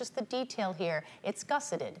again, just the detail here. It's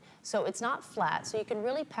gusseted, so it's not flat, so you can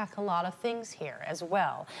really pack a lot of things here as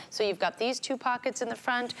well. So you've got these 2 pockets in the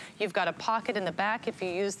front, you've got a pocket in the back if you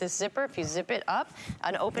use this zipper, if you zip it up,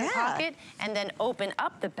 an open pocket, and then open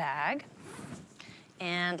up the bag.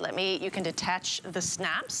 And you can detach the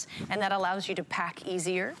snaps, and that allows you to pack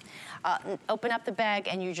easier. Open up the bag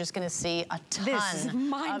and you're just gonna see a ton this is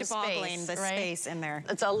mind-boggling, of space, the space in there.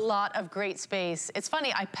 It's a lot of great space. It's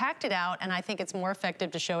funny, I packed it out and I think it's more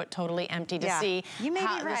effective to show it totally empty to see. You may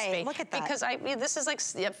be right, look at that. Because this is like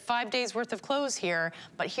 5 days worth of clothes here,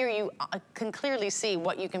 but here you can clearly see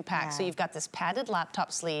what you can pack. So you've got this padded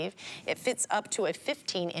laptop sleeve. It fits up to a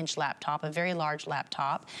 15-inch laptop, a very large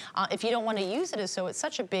laptop. If you don't want to use it as so, it's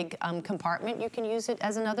such a big compartment, you can use it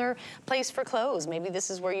as another place for clothes. Maybe this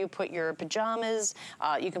is where you put your pajamas.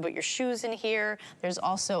 You can put your shoes in here. There's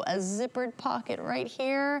also a zippered pocket right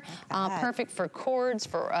here. Perfect for cords,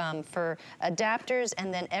 for adapters,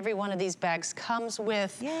 and then every one of these bags comes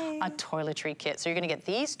with a toiletry kit. So you're gonna get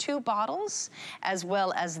these 2 bottles, as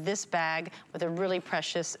well as this bag with a really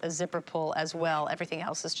precious zipper pull as well. Everything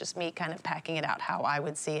else is just me kind of packing it out how I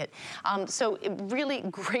would see it. So really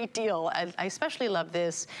great deal. I especially love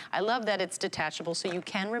this. I love that it's detachable, so you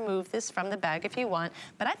can remove this from the bag if you want,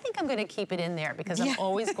 but I think I'm gonna keep it in there because I'm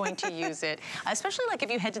always going to use it. Especially like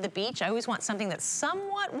if you head to the beach, I always want something that's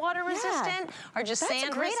somewhat water resistant or just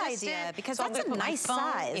sand resistant. That's a great idea because that's a nice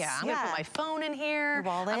size. Yeah, I'm gonna put my phone in here. Your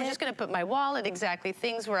wallet. I'm just gonna put my wallet, exactly,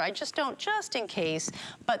 things where I just don't, just in case.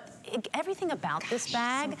 But everything about this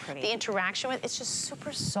bag, the interaction with, it's just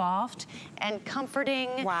super soft and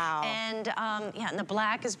comforting. Wow. And yeah, and the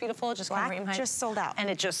black is beautiful. Just black just sold out. And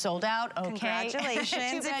it just sold out, okay.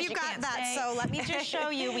 Congratulations if you got that. So let me just show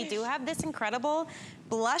you, we do have this incredible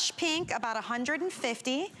blush pink, about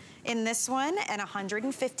 150 in this one and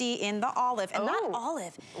 150 in the olive. And that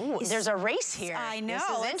olive. There's a race here. I know. This is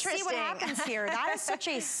Let's interesting. see what happens here. That is such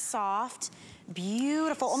a soft,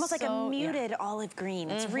 beautiful, almost like a muted olive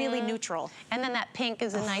green. It's really neutral. And then that pink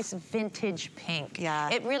is a nice vintage pink.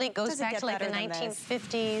 Yeah. It really goes back to like the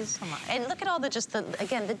 1950s. Come on. And look at all the,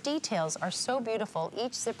 again, the details are so beautiful.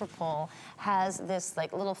 Each zipper pull has this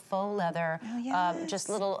like little faux leather, just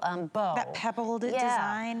little bow. That pebbled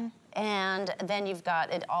design. And then you've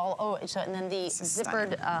got it all, and then the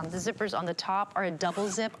zippered, the zippers on the top are a double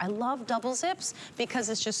zip. I love double zips because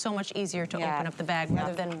it's just so much easier to open up the bag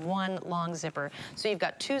rather than one long zipper. So you've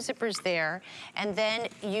got 2 zippers there, and then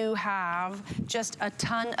you have just a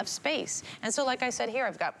ton of space. And so like I said here,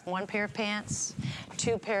 I've got 1 pair of pants,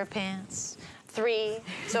 2 pair of pants, 3.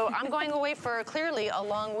 So I'm going away for clearly a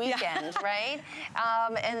long weekend, right?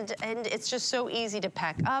 And it's just so easy to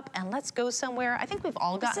pack up and let's go somewhere. I think we've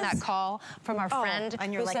all gotten that call from our friend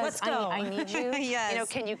and you're who like, says, let's go. I need you. You know,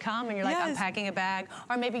 can you come? And you're like, I'm packing a bag.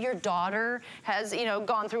 Or maybe your daughter has, you know,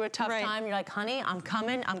 gone through a tough time. You're like, honey, I'm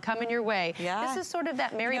coming your way. This is sort of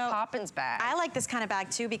that Mary Poppins bag. I like this kind of bag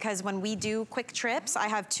too because when we do quick trips, I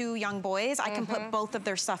have 2 young boys. I can put both of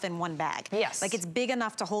their stuff in one bag. Like it's big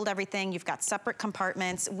enough to hold everything. You've got separate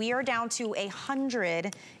compartments. We are down to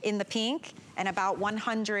 100 in the pink and about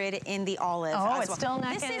 100 in the olive. Oh, it's still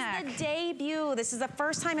neck and neck. This is the debut. This is the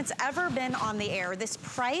first time it's ever been on the air. This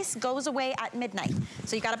price goes away at midnight.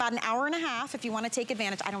 So you got about an hour and a half if you want to take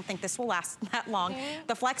advantage. I don't think this will last that long.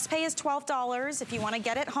 The flex pay is $12 if you want to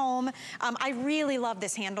get it home. I really love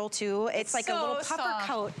this handle too. It's like a little puffer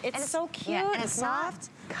coat. It's so cute and it's soft.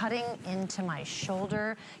 Cutting into my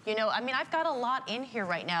shoulder. You know, I mean, I've got a lot in here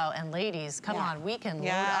right now, and ladies, come on, we can load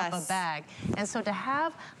up a bag. And so to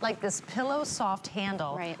have like this pillow soft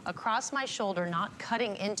handle across my shoulder, not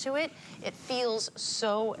cutting into it, it feels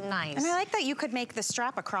so nice. And I like that you could make the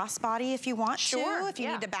strap a crossbody if you want to. If you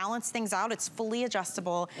need to balance things out, it's fully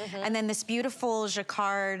adjustable. And then this beautiful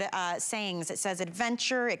jacquard sayings. It says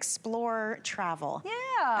adventure, explore, travel.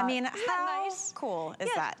 I mean, how cool is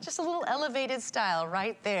that? Just a little elevated style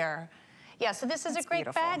right there. Yeah, so this is a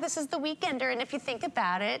great bag. This is the weekender, and if you think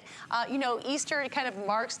about it, you know, Easter kind of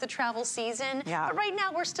marks the travel season. But right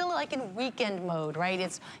now we're still like in weekend mode, right?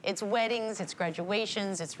 It's weddings, it's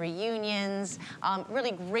graduations, it's reunions,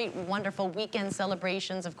 really great, wonderful weekend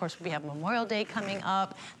celebrations. Of course, we have Memorial Day coming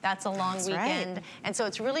up. That's a long weekend. And so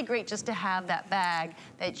it's really great just to have that bag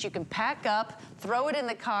that you can pack up, throw it in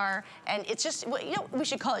the car, and it's just, you know, we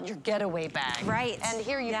should call it your getaway bag. And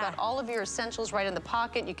here you've got all of your essentials right in the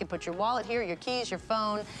pocket. You can put your wallet here, your keys, your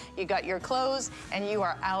phone, you got your clothes, and you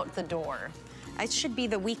are out the door. It should be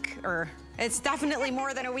the week, or it's definitely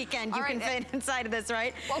more than a weekend you can fit inside of this,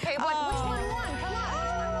 right? Okay, which one won? Come on, which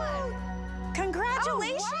one won?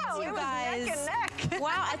 Congratulations, you guys. Neck and neck.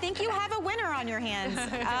 Wow, I think you have a winner on your hands.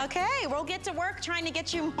 Okay, we'll get to work trying to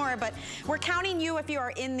get you more, but we're counting you if you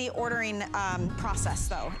are in the ordering process,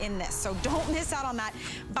 though, in this. So don't miss out on that.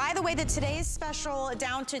 By the way, today's special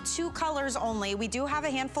down to 2 colors only. We do have a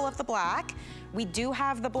handful of the black. we do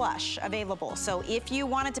have the blush available. So if you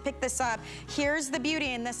wanted to pick this up, here's the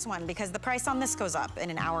beauty in this one, because the price on this goes up in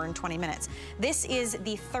an hour and 20 minutes. This is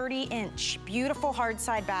the 30-inch beautiful hard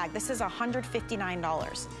side bag. This is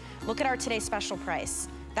 $159. Look at our today's special price.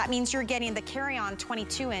 That means you're getting the carry-on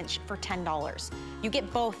 22-inch for $10. You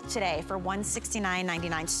get both today for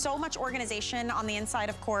 $169.99. So much organization on the inside,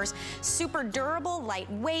 of course. Super durable,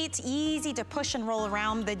 lightweight, easy to push and roll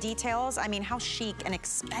around the details. I mean, how chic and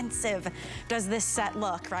expensive does this set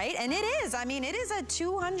look, right? And it is. I mean, it is a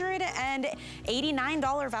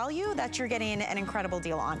 $289 value that you're getting an incredible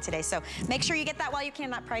deal on today. So make sure you get that while you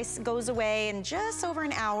can. That price goes away in just over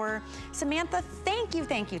an hour. Samantha, thank you,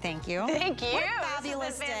 thank you, thank you. Thank you. What a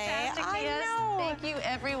fabulous day. I know. Thank you,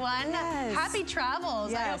 everyone. Yes. Happy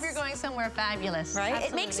travels. Yes. I hope you're going somewhere fabulous. Right?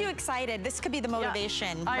 Absolutely. It makes you excited. This could be the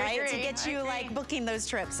motivation, right? To get you like booking those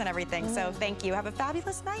trips and everything. So thank you. Have a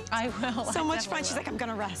fabulous night. I will. So much fun. She's like, I'm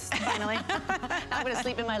gonna rest finally. I'm gonna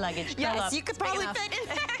sleep in my luggage. Yes, you could probably fit in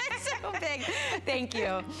there. It's so big. Thank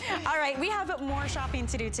you. All right, we have more shopping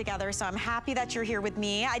to do together, so I'm happy that you're here with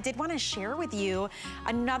me. I did want to share with you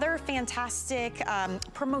another fantastic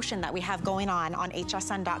promotion that we have going on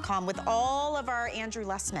hsn.com with all of our Andrew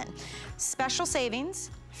Lessman. Special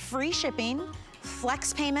savings, free shipping,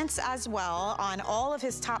 flex payments as well on all of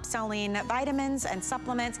his top-selling vitamins and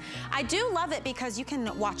supplements. I do love it because you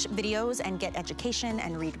can watch videos and get education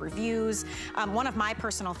and read reviews. One of my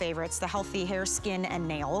personal favorites, the healthy hair, skin, and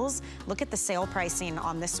nails. Look at the sale pricing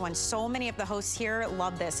on this one. So many of the hosts here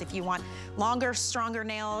love this. If you want longer, stronger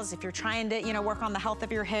nails, if you're trying to, work on the health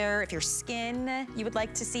of your hair, if your skin, you would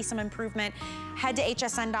like to see some improvement, head to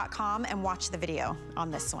hsn.com and watch the video on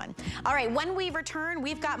this one. All right, when we return,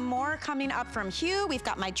 we've got more coming up from Hugh. We've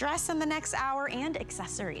got my dress in the next hour and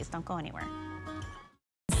accessories. Don't go anywhere.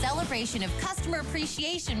 Celebration of Customer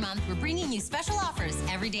Appreciation Month, we're bringing you special offers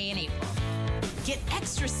every day in April. Get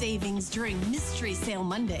extra savings during Mystery Sale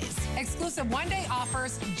Mondays. Exclusive one-day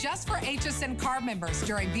offers just for HSN card members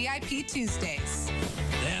during VIP Tuesdays.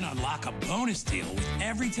 Then unlock a bonus deal with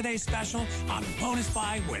every Today special on Bonus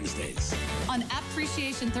Buy Wednesdays. On App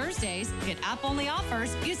Appreciation Thursdays, get app-only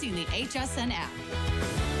offers using the HSN app.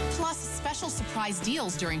 Plus, special surprise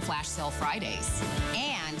deals during Flash Sale Fridays.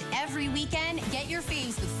 And every weekend, get your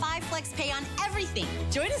faves with 5 Flex Pay on everything.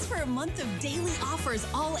 Join us for a month of daily offers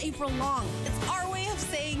all April long. It's our way of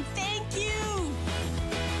saying thank you.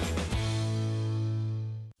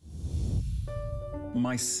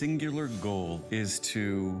 My singular goal is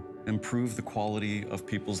to improve the quality of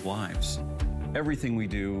people's lives. Everything we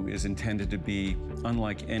do is intended to be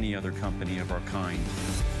unlike any other company of our kind.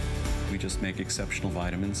 We just make exceptional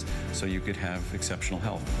vitamins so you could have exceptional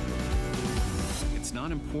health. It's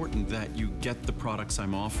not important that you get the products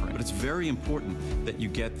I'm offering, but it's very important that you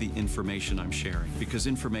get the information I'm sharing, because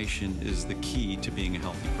information is the key to being a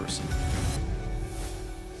healthy person.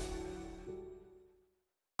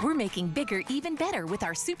 We're making bigger even better with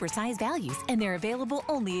our supersize values, and they're available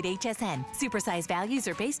only at HSN. Supersize values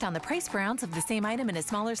are based on the price per ounce of the same item in a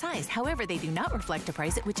smaller size. However, they do not reflect a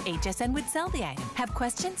price at which HSN would sell the item. Have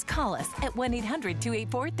questions? Call us at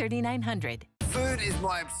 1-800-284-3900. Food is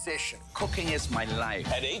my obsession. Cooking is my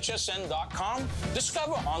life. At hsn.com,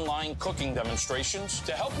 discover online cooking demonstrations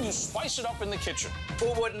to help you spice it up in the kitchen.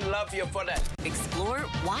 Who wouldn't love you for that? Explore,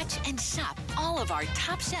 watch, and shop all of our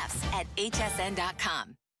top chefs at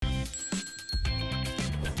hsn.com.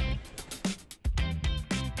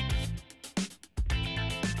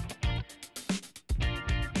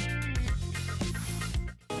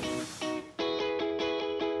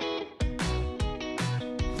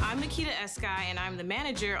 And I'm the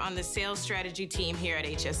manager on the sales strategy team here at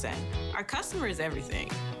HSN. Our customer is everything.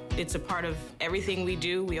 It's a part of everything we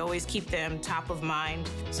do. We always keep them top of mind.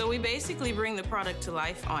 So we basically bring the product to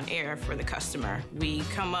life on air for the customer. We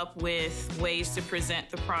come up with ways to present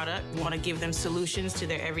the product. We want to give them solutions to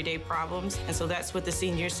their everyday problems. And so that's what the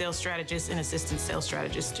senior sales strategists and assistant sales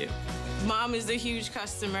strategists do. Mom is a huge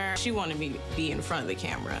customer. She wanted me to be in front of the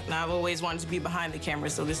camera, and I've always wanted to be behind the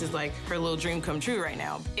camera, so this is like her little dream come true right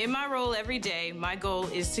now. In my role every day, my goal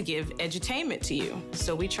is to give edutainment to you.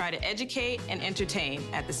 So we try to educate and entertain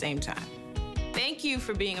at the same time. Thank you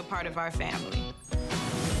for being a part of our family.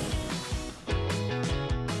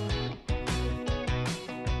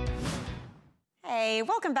 Hey,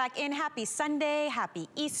 welcome back in. Happy Sunday, happy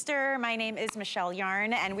Easter. My name is Michelle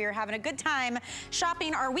Yarn, and we are having a good time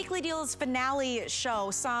shopping our Weekly Deals finale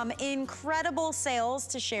show. Some incredible sales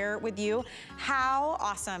to share with you. How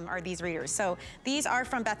awesome are these readers? So these are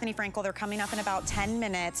from Bethany Frankel. They're coming up in about 10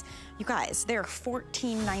 minutes. You guys, they're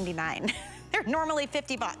 $14.99. They're normally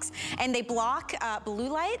 50 bucks. And they block blue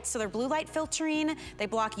light, so they're blue light filtering. They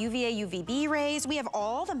block UVA, UVB rays. We have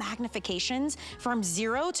all the magnifications from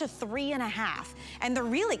 0 to 3.5. And they're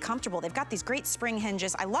really comfortable. They've got these great spring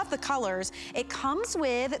hinges. I love the colors. It comes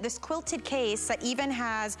with this quilted case that even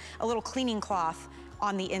has a little cleaning cloth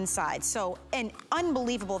on the inside. So an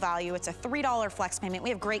unbelievable value. It's a $3 flex payment. We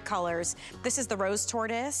have great colors. This is the rose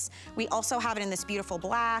tortoise. We also have it in this beautiful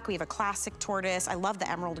black. We have a classic tortoise. I love the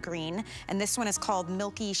emerald green. And this one is called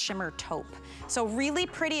Milky Shimmer Taupe. So really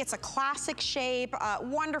pretty. It's a classic shape.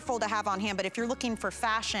 Wonderful to have on hand. But if you're looking for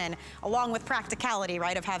fashion, along with practicality,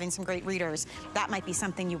 right, of having some great readers, that might be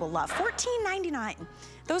something you will love. $14.99.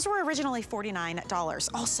 Those were originally $49.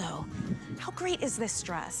 Also, how great is this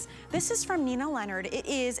dress? This is from Nina Leonard. It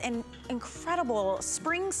is an incredible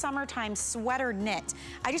spring, summertime sweater knit.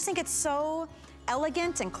 I just think it's so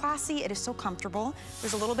elegant and classy. It is so comfortable.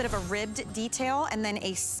 There's a little bit of a ribbed detail and then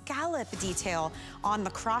a scallop detail on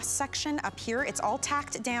the cross section up here. It's all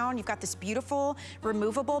tacked down. You've got this beautiful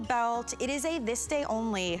removable belt. It is a this day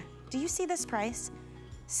only. Do you see this price?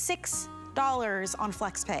 $6 on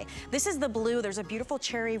FlexPay. This is the blue. There's a beautiful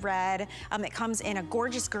cherry red. It comes in a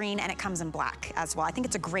gorgeous green and it comes in black as well. I think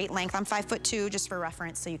it's a great length. I'm 5'2", just for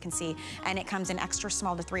reference so you can see. And it comes in extra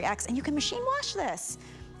small to 3X and you can machine wash this.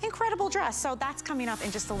 Incredible dress. So that's coming up in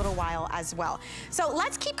just a little while as well. So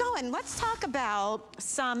let's keep going. Let's talk about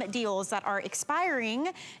some deals that are expiring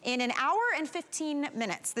in an hour and 15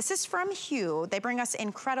 minutes. This is from Hue. They bring us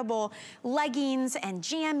incredible leggings and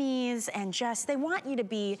jammies and just, they want you to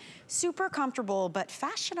be super comfortable but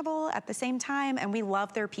fashionable at the same time. And we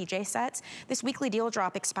love their PJ sets. This weekly deal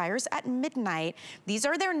drop expires at midnight. These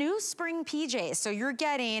are their new spring PJs. So you're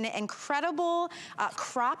getting incredible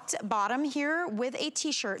cropped bottom here with a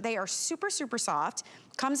t-shirt. They are super, super soft.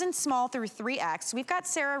 Comes in small through 3X. We've got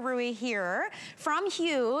Sarah Rui here from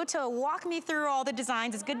Hue to walk me through all the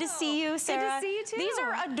designs. It's good to see you, Sarah. Good to see you too. These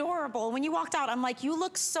are adorable. When you walked out, I'm like, you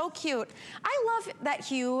look so cute. I love that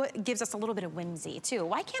Hue gives us a little bit of whimsy too.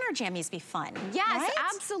 Why can't our jammies be fun? Yes, right?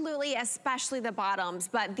 absolutely, especially the bottoms.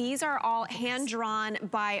 But these are all hand-drawn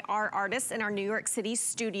by our artists in our New York City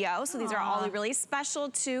studio. So these are all really special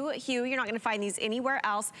to Hue. You're not gonna find these anywhere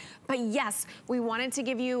else. But yes, we wanted to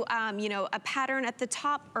give you, you know, a pattern at the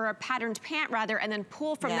top, or a patterned pant rather, and then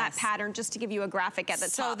pull from that pattern just to give you a graphic at the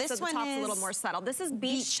top. This so the one top's is a little more subtle. This is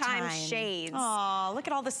beach time shades. Oh, look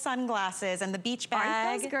at all the sunglasses and the beach bag.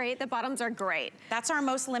 Aren't those great? The bottoms are great. That's our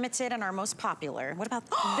most limited and our most popular. What about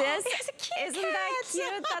this? It has a cute Isn't that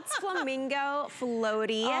cute? That's Flamingo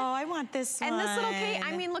Floaty. Oh, I want this one. And this little kid,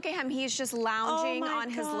 I mean, look at him. He's just lounging on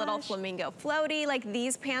his little Flamingo Floaty. Like,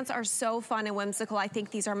 these pants are so fun and whimsical. I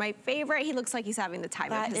think these are my favorite. He looks like he's having the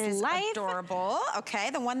time of his life. That is adorable. Okay,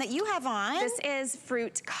 the one that you have on. This is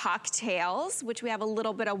fruit cocktails, which we have a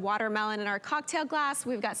little bit of watermelon in our cocktail glass.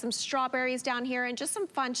 We've got some strawberries down here and just some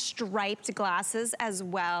fun striped glasses as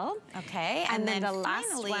well. Okay, and then the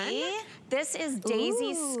last one, this is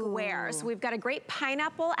Daisy Square. So we've got a great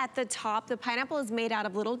pineapple at the top. The pineapple is made out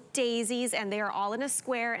of little daisies and they are all in a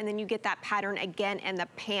square, and then you get that pattern again in the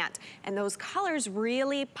pant. And those colors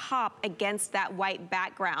really pop against that white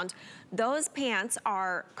background. Those pants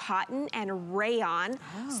are cotton and rayon,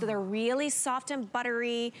 so they're really soft and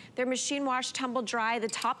buttery. They're machine wash, tumble dry. The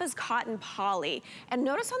top is cotton poly. And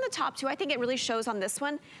notice on the top too, I think it really shows on this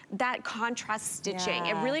one, that contrast stitching.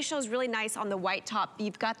 It really shows really nice on the white top.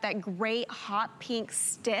 You've got that great hot pink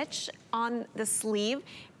stitch on the sleeve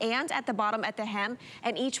and at the bottom at the hem,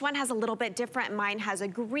 and each one has a little bit different. Mine has a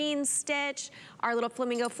green stitch. Our little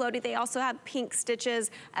Flamingo Floaty, they also have pink stitches,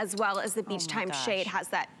 as well as the Beach Time shade has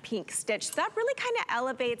that pink stitch. So that really kind of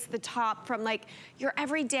elevates the top from like your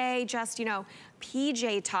everyday, just, you know,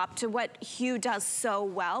 PJ top to what Hue does so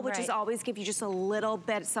well, which is always give you just a little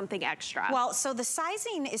bit something extra. Well, so the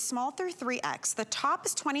sizing is small through 3X. The top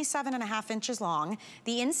is 27.5 inches long.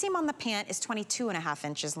 The inseam on the pant is 22.5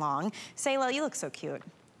 inches long. Sayla, you look so cute.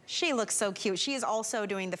 She looks so cute. She is also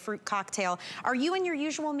doing the fruit cocktail. Are you in your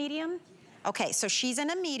usual medium? Okay, so she's in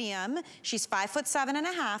a medium. She's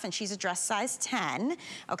 5'7.5", and she's a dress size 10.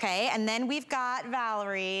 Okay, and then we've got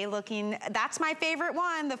Valerie looking, that's my favorite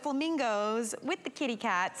one, the flamingos with the kitty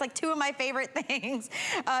cats, like two of my favorite things.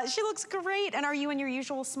 She looks great. And are you in your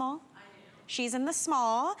usual small? She's in the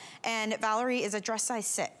small, and Valerie is a dress size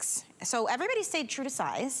 6. So everybody stayed true to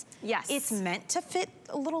size. Yes. It's meant to fit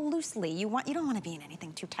a little loosely. You don't want to be in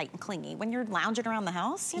anything too tight and clingy when you're lounging around the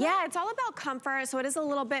house. You know? Yeah, it's all about comfort. So it is a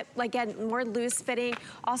little bit, again, more loose fitting.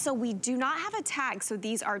 Also, we do not have a tag. So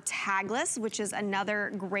these are tagless, which is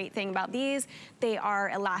another great thing about these. They are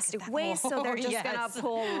elastic waist, so they're just gonna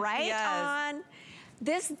pull right on.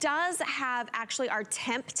 This does have actually our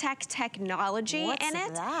temp tech technology in it.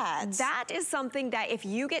 What's that? That is something that if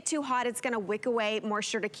you get too hot, it's gonna wick away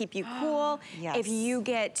moisture to keep you cool. Yes. If you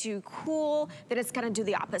get too cool, then it's gonna do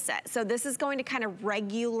the opposite. So this is going to kind of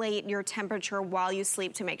regulate your temperature while you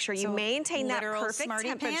sleep to make sure you maintain that perfect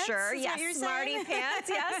temperature. Yes, smarty pants,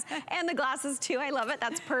 yes. And the glasses too, I love it,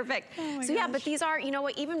 that's perfect. So yeah, but these are, you know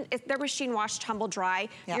what, even if they're machine wash, tumble dry,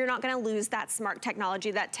 you're not gonna lose that smart technology,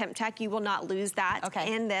 that temp tech, you will not lose that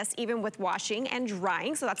in this, even with washing and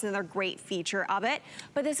drying. So that's another great feature of it.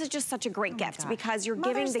 But this is just such a great gift because you're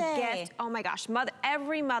giving the gift. Oh my gosh,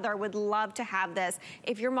 every mother would love to have this.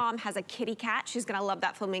 If your mom has a kitty cat, she's gonna love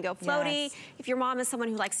that flamingo floaty. Yes. If your mom is someone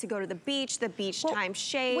who likes to go to the beach time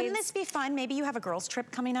shades. Wouldn't this be fun? Maybe you have a girls trip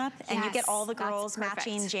coming up and you get all the girls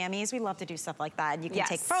matching jammies. We love to do stuff like that. You can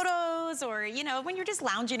take photos, or you know, when you're just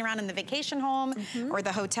lounging around in the vacation home or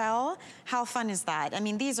the hotel. How fun is that? I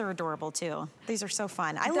mean, these are adorable too. These are so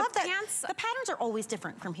fun. I love that the patterns are always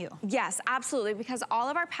different from Hue. Yes, absolutely, because all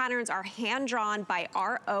of our patterns are hand-drawn by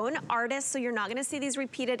our own artists, so you're not gonna see these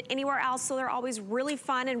repeated anywhere else, so they're always really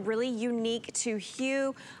fun and really unique to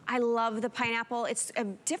Hue. I love the pineapple. It's a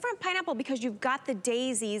different pineapple because you've got the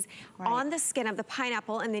daisies on the skin of the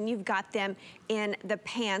pineapple, and then you've got them in the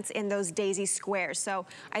pants in those daisy squares. So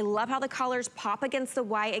I love how the colors pop against the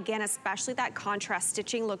white. Again, especially that contrast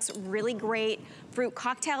stitching looks really great. Fruit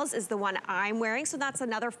Cocktails is the one I'm wearing, so that's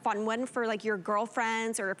another fun one for like your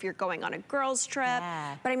girlfriends or if you're going on a girls trip.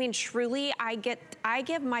 But I mean, truly, I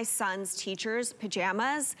give my son's teachers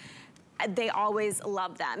pajamas. They always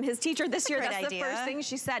love them. His teacher this year, that's the first thing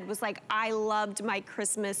she said was like, I loved my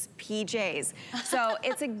Christmas PJs. So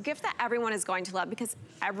it's a gift that everyone is going to love because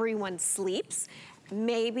everyone sleeps.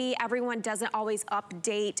 Maybe everyone doesn't always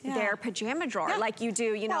update their pajama drawer like you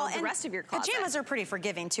do, you know, the rest of your closet. Pajamas are pretty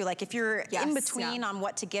forgiving too. Like if you're in between on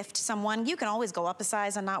what to gift someone, you can always go up a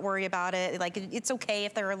size and not worry about it. Like it's okay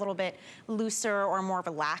if they're a little bit looser or more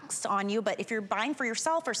relaxed on you. But if you're buying for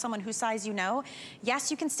yourself or someone whose size you know, yes,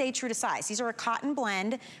 you can stay true to size. These are a cotton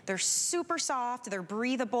blend. They're super soft. They're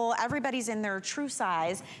breathable. Everybody's in their true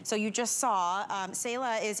size. So you just saw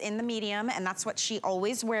Selah is in the medium, and that's what she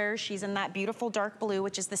always wears. She's in that beautiful dark blue,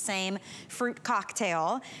 which is the same Fruit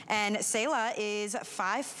Cocktail. And Selah is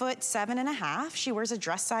 5'7.5". She wears a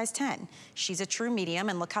dress size 10. She's a true medium,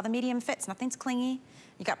 and look how the medium fits. Nothing's clingy.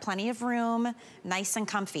 You got plenty of room, nice and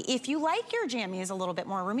comfy. If you like your jammies a little bit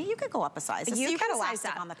more roomy, you could go up a size. You got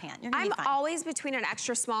elastic on the pant. You're gonna be fine. I'm always between an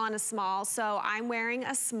extra small and a small, so I'm wearing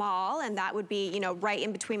a small, and that would be, you know, right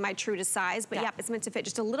in between my true to size. But yep, it's meant to fit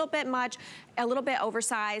just a little bit much, a little bit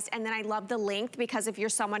oversized, and then I love the length because if you're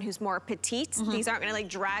someone who's more petite, these aren't gonna like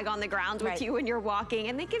drag on the ground with you when you're walking,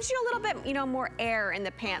 and it gives you a little bit, you know, more air in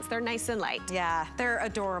the pants. They're nice and light. Yeah, they're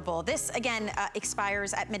adorable. This again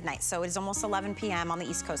expires at midnight, so it is almost 11 p.m. on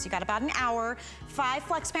the East Coast. You got about an hour. 5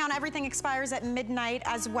 flex pound, everything expires at midnight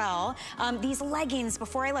as well. These leggings,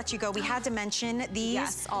 before I let you go, we had to mention these.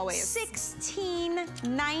 Yes, always.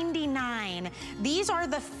 $16.99. These are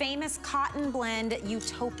the famous cotton blend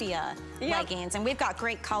Utopia leggings, and we've got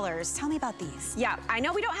great colors. Tell me about these. Yeah, I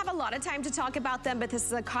know we don't have a lot of time to talk about them, but this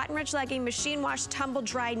is a cotton rich legging, machine wash, tumble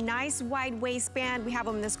dry, nice wide waistband. We have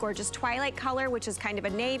them in this gorgeous twilight color, which is kind of a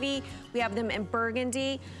navy. We have them in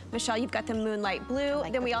burgundy. Michelle, you've got the moonlight blue.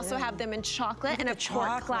 Then we also have them in chocolate and of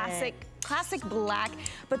course classic black.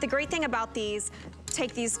 But the great thing about these,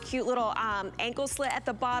 take these cute little ankle slit at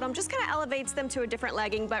the bottom, just kind of elevates them to a different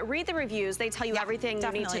legging, but read the reviews. They tell you everything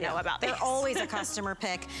you need to know about these. They're always a customer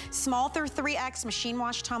pick. Small through 3X, machine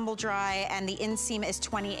wash, tumble dry, and the inseam is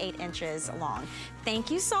 28 inches long.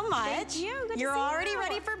 Thank you so much. Thank you. Good to see You're already you.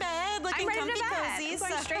 ready for bed, looking I'm ready comfy, to bed. cozy. I'm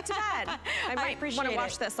going straight to bed. I might want to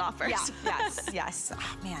wash this off first. Yeah. Yes.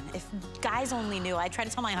 Oh, man, if guys only knew. I try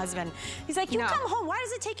to tell my husband. He's like, you come home. Why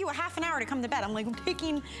does it take you a half an hour to come to bed? I'm like, I'm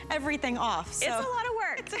taking everything off. So it's a lot of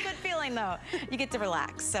work. It's a good feeling, though. You get to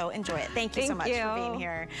relax, so enjoy it. Thank you so much for being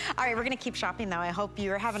here. All right, we're going to keep shopping, though. I hope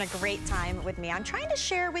you're having a great time with me. I'm trying to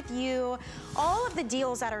share with you all of the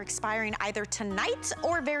deals that are expiring either tonight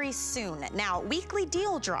or very soon. Now, weekly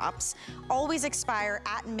deal drops always expire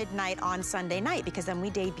at midnight on Sunday night because then we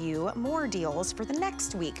debut more deals for the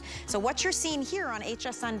next week. So what you're seeing here on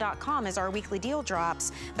hsn.com is our weekly deal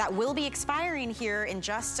drops that will be expiring here in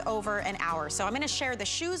just over an hour. So I'm going to share the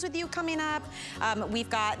shoes with you coming up. We've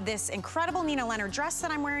got this incredible Nina Leonard dress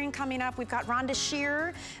that I'm wearing coming up. We've got Rhonda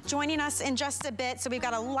Shear joining us in just a bit. So we've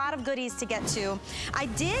got a lot of goodies to get to. I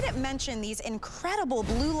did mention these incredible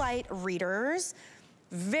blue light readers.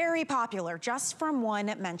 Very popular, just from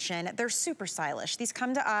one mention. They're super stylish. These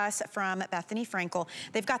come to us from Bethany Frankel.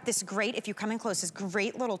 They've got this great, if you come in close, this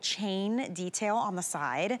great little chain detail on the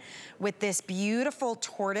side with this beautiful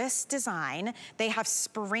tortoise design. They have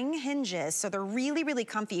spring hinges, so they're really, really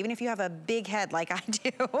comfy, even if you have a big head like I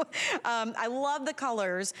do. I love the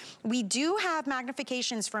colors. We do have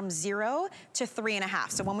magnifications from 0 to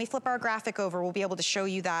 3.5. So when we flip our graphic over, we'll be able to show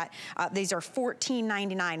you that. These are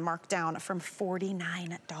 $14.99 marked down from $49.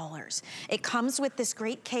 It comes with this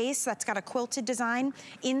great case that's got a quilted design.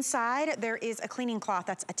 Inside, there is a cleaning cloth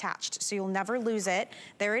that's attached, so you'll never lose it.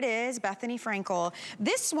 There it is, Bethany Frankel.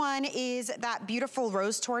 This one is that beautiful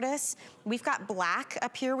rose tortoise. We've got black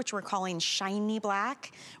up here, which we're calling shiny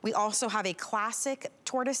black. We also have a classic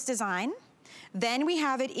tortoise design. Then we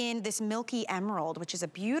have it in this milky emerald, which is a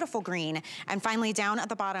beautiful green. And finally, down at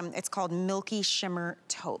the bottom, it's called milky shimmer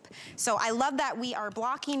taupe. So I love that we are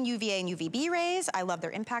blocking UVA and UVB rays. I love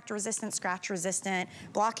their impact resistant, scratch resistant,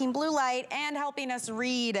 blocking blue light, and helping us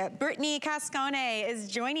read. Brittany Cascone is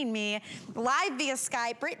joining me live via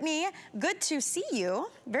Skype. Brittany, good to see you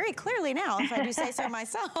very clearly now, if I do say so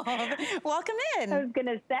myself. Welcome in. I was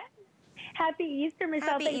gonna say. Happy Easter,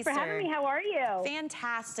 Michelle. Thanks for having me. How are you?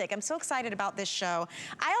 Fantastic. I'm so excited about this show.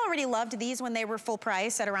 I already loved these when they were full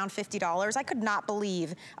price at around $50. I could not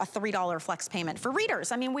believe a $3 flex payment for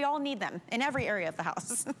readers. I mean, we all need them in every area of the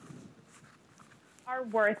house. Are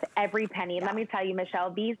worth every penny. Yeah. Let me tell you,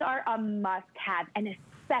 Michelle, these are a must-have, and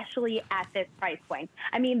especially at this price point.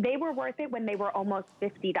 I mean, they were worth it when they were almost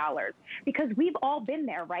 $50 because we've all been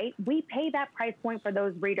there, right? We pay that price point for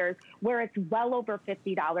those readers where it's well over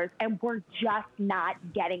 $50 and we're just not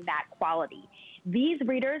getting that quality. These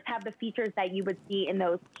readers have the features that you would see in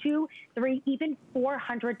those $200, $300, even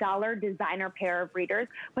 $400 designer pair of readers,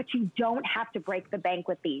 but you don't have to break the bank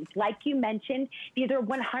with these. Like you mentioned, these are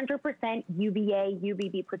 100% UVA,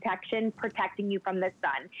 UVB protection, protecting you from the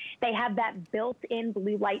sun. They have that built-in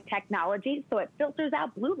blue light technology, so it filters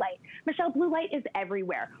out blue light. Michelle, blue light is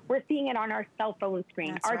everywhere. We're seeing it on our cell phone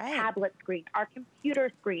screen, our tablet screen, our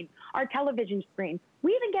computer screen, our television screen.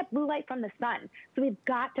 We even get blue light from the sun, so we've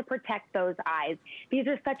got to protect those eyes. These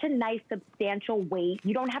are such a nice, substantial weight.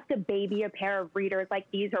 You don't have to baby a pair of readers like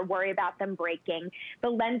these or worry about them breaking. The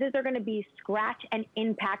lenses are going to be scratch and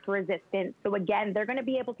impact resistant. So again, they're going to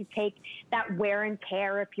be able to take that wear and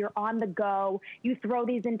tear. If you're on the go, you throw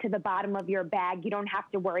these into the bottom of your bag. You don't have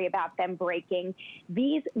to worry about them breaking.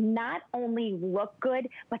 These not only look good,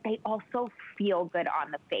 but they also feel good on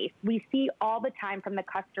the face. We see all the time from the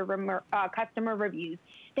customer reviews.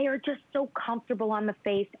 They are just so comfortable on the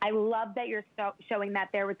face. I love that you're showing that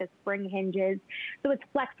there with the spring hinges. So it's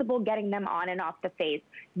flexible getting them on and off the face.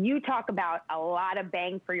 You talk about a lot of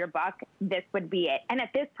bang for your buck. This would be it. And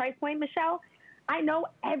at this price point, Michelle, I know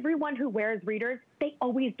everyone who wears readers, they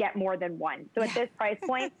always get more than one. So at this price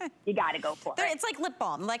point, you got to go for it. It's like lip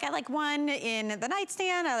balm. Like I like one in the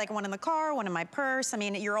nightstand, I like one in the car, one in my purse. I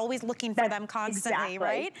mean, you're always looking for them constantly,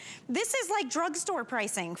 right? This is like drugstore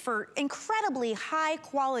pricing for incredibly high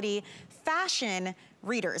quality fashion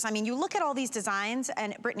readers. I mean, you look at all these designs,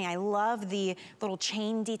 and Brittany, I love the little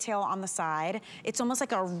chain detail on the side. It's almost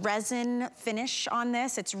like a resin finish on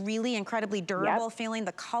this. It's really incredibly durable feeling.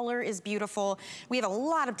 The color is beautiful. We have a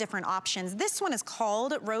lot of different options. This one is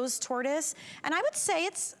called Rose Tortoise, and I would say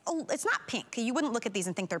it's not pink. You wouldn't look at these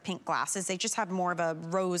and think they're pink glasses. They just have more of a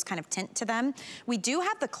rose kind of tint to them. We do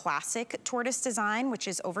have the classic tortoise design, which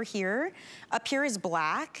is over here. Up here is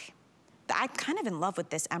black. I'm kind of in love with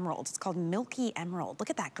this emerald. It's called Milky Emerald. Look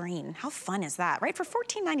at that green. How fun is that, right? For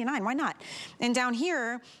 $14.99, why not? And down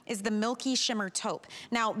here is the Milky Shimmer Taupe.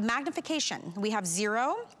 Now, magnification. We have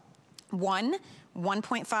 0, 1,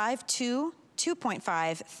 1.5, 2,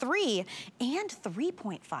 2.5, 3, and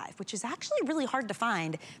 3.5, which is actually really hard to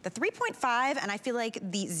find. The 3.5, and I feel like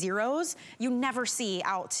the zeros, you never see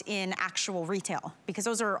out in actual retail because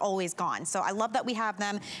those are always gone. So I love that we have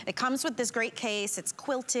them. It comes with this great case. It's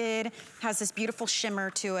quilted, has this beautiful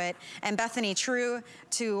shimmer to it. And Bethany, true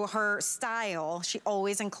to her style, she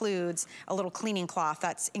always includes a little cleaning cloth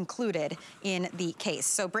that's included in the case.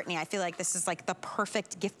 So Brittany, I feel like this is like the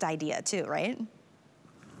perfect gift idea too, right?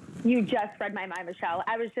 You just read my mind, Michelle.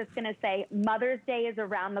 I was just going to say Mother's Day is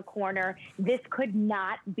around the corner. This could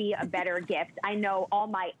not be a better gift. I know all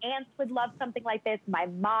my aunts would love something like this. My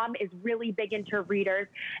mom is really big into readers,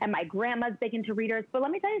 and my grandma's big into readers. But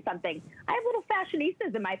let me tell you something. I have little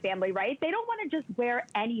fashionistas in my family, right? They don't want to just wear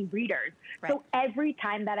any readers. Right. So every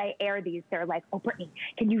time that I air these, they're like, oh, Brittany,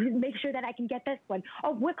 can you make sure that I can get this one?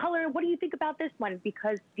 Oh, what color? What do you think about this one?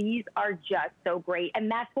 Because these are just so great.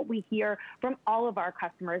 And that's what we hear from all of our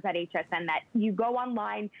customers at HSN, that you go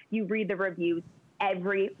online, you read the reviews.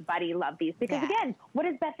 everybody loved these because again, what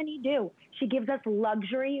does Bethany do? She gives us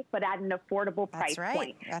luxury, but at an affordable price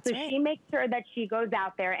point. So she makes sure that she goes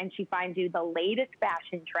out there and she finds you the latest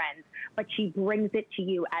fashion trends, but she brings it to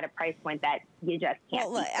you at a price point that you just can't.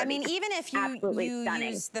 Well, look, I mean, even if you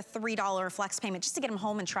use the $3 flex payment just to get them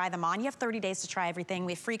home and try them on, you have 30 days to try everything.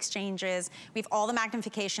 We have free exchanges. We have all the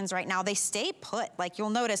magnifications right now. They stay put. Like you'll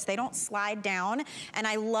notice, they don't slide down. And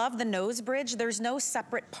I love the nose bridge. There's no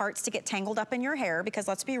separate parts to get tangled up in your hair because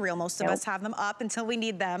let's be real, most of us have them up until we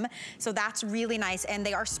need them. So that's really nice. And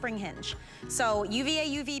they are spring hinge. So UVA,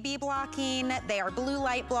 UVB blocking. They are blue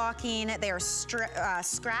light blocking. They are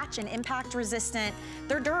scratch and impact resistant.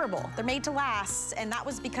 They're durable. They're made to last. And that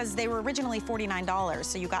was because they were originally $49.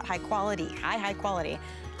 So you got high quality, high quality.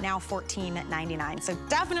 Now $14.99. So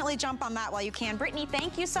definitely jump on that while you can. Brittany,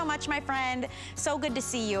 thank you so much, my friend. So good to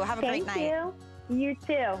see you. Have a great night. Thank you. You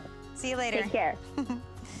too. See you later. Take care.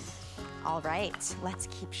 All right, let's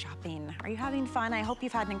keep shopping. Are you having fun? I hope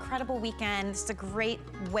you've had an incredible weekend. It's a great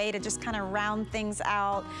way to just kind of round things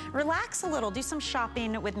out. Relax a little, do some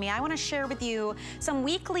shopping with me. I want to share with you some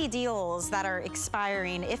weekly deals that are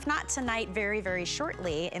expiring, if not tonight, very, very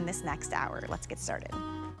shortly in this next hour. Let's get started.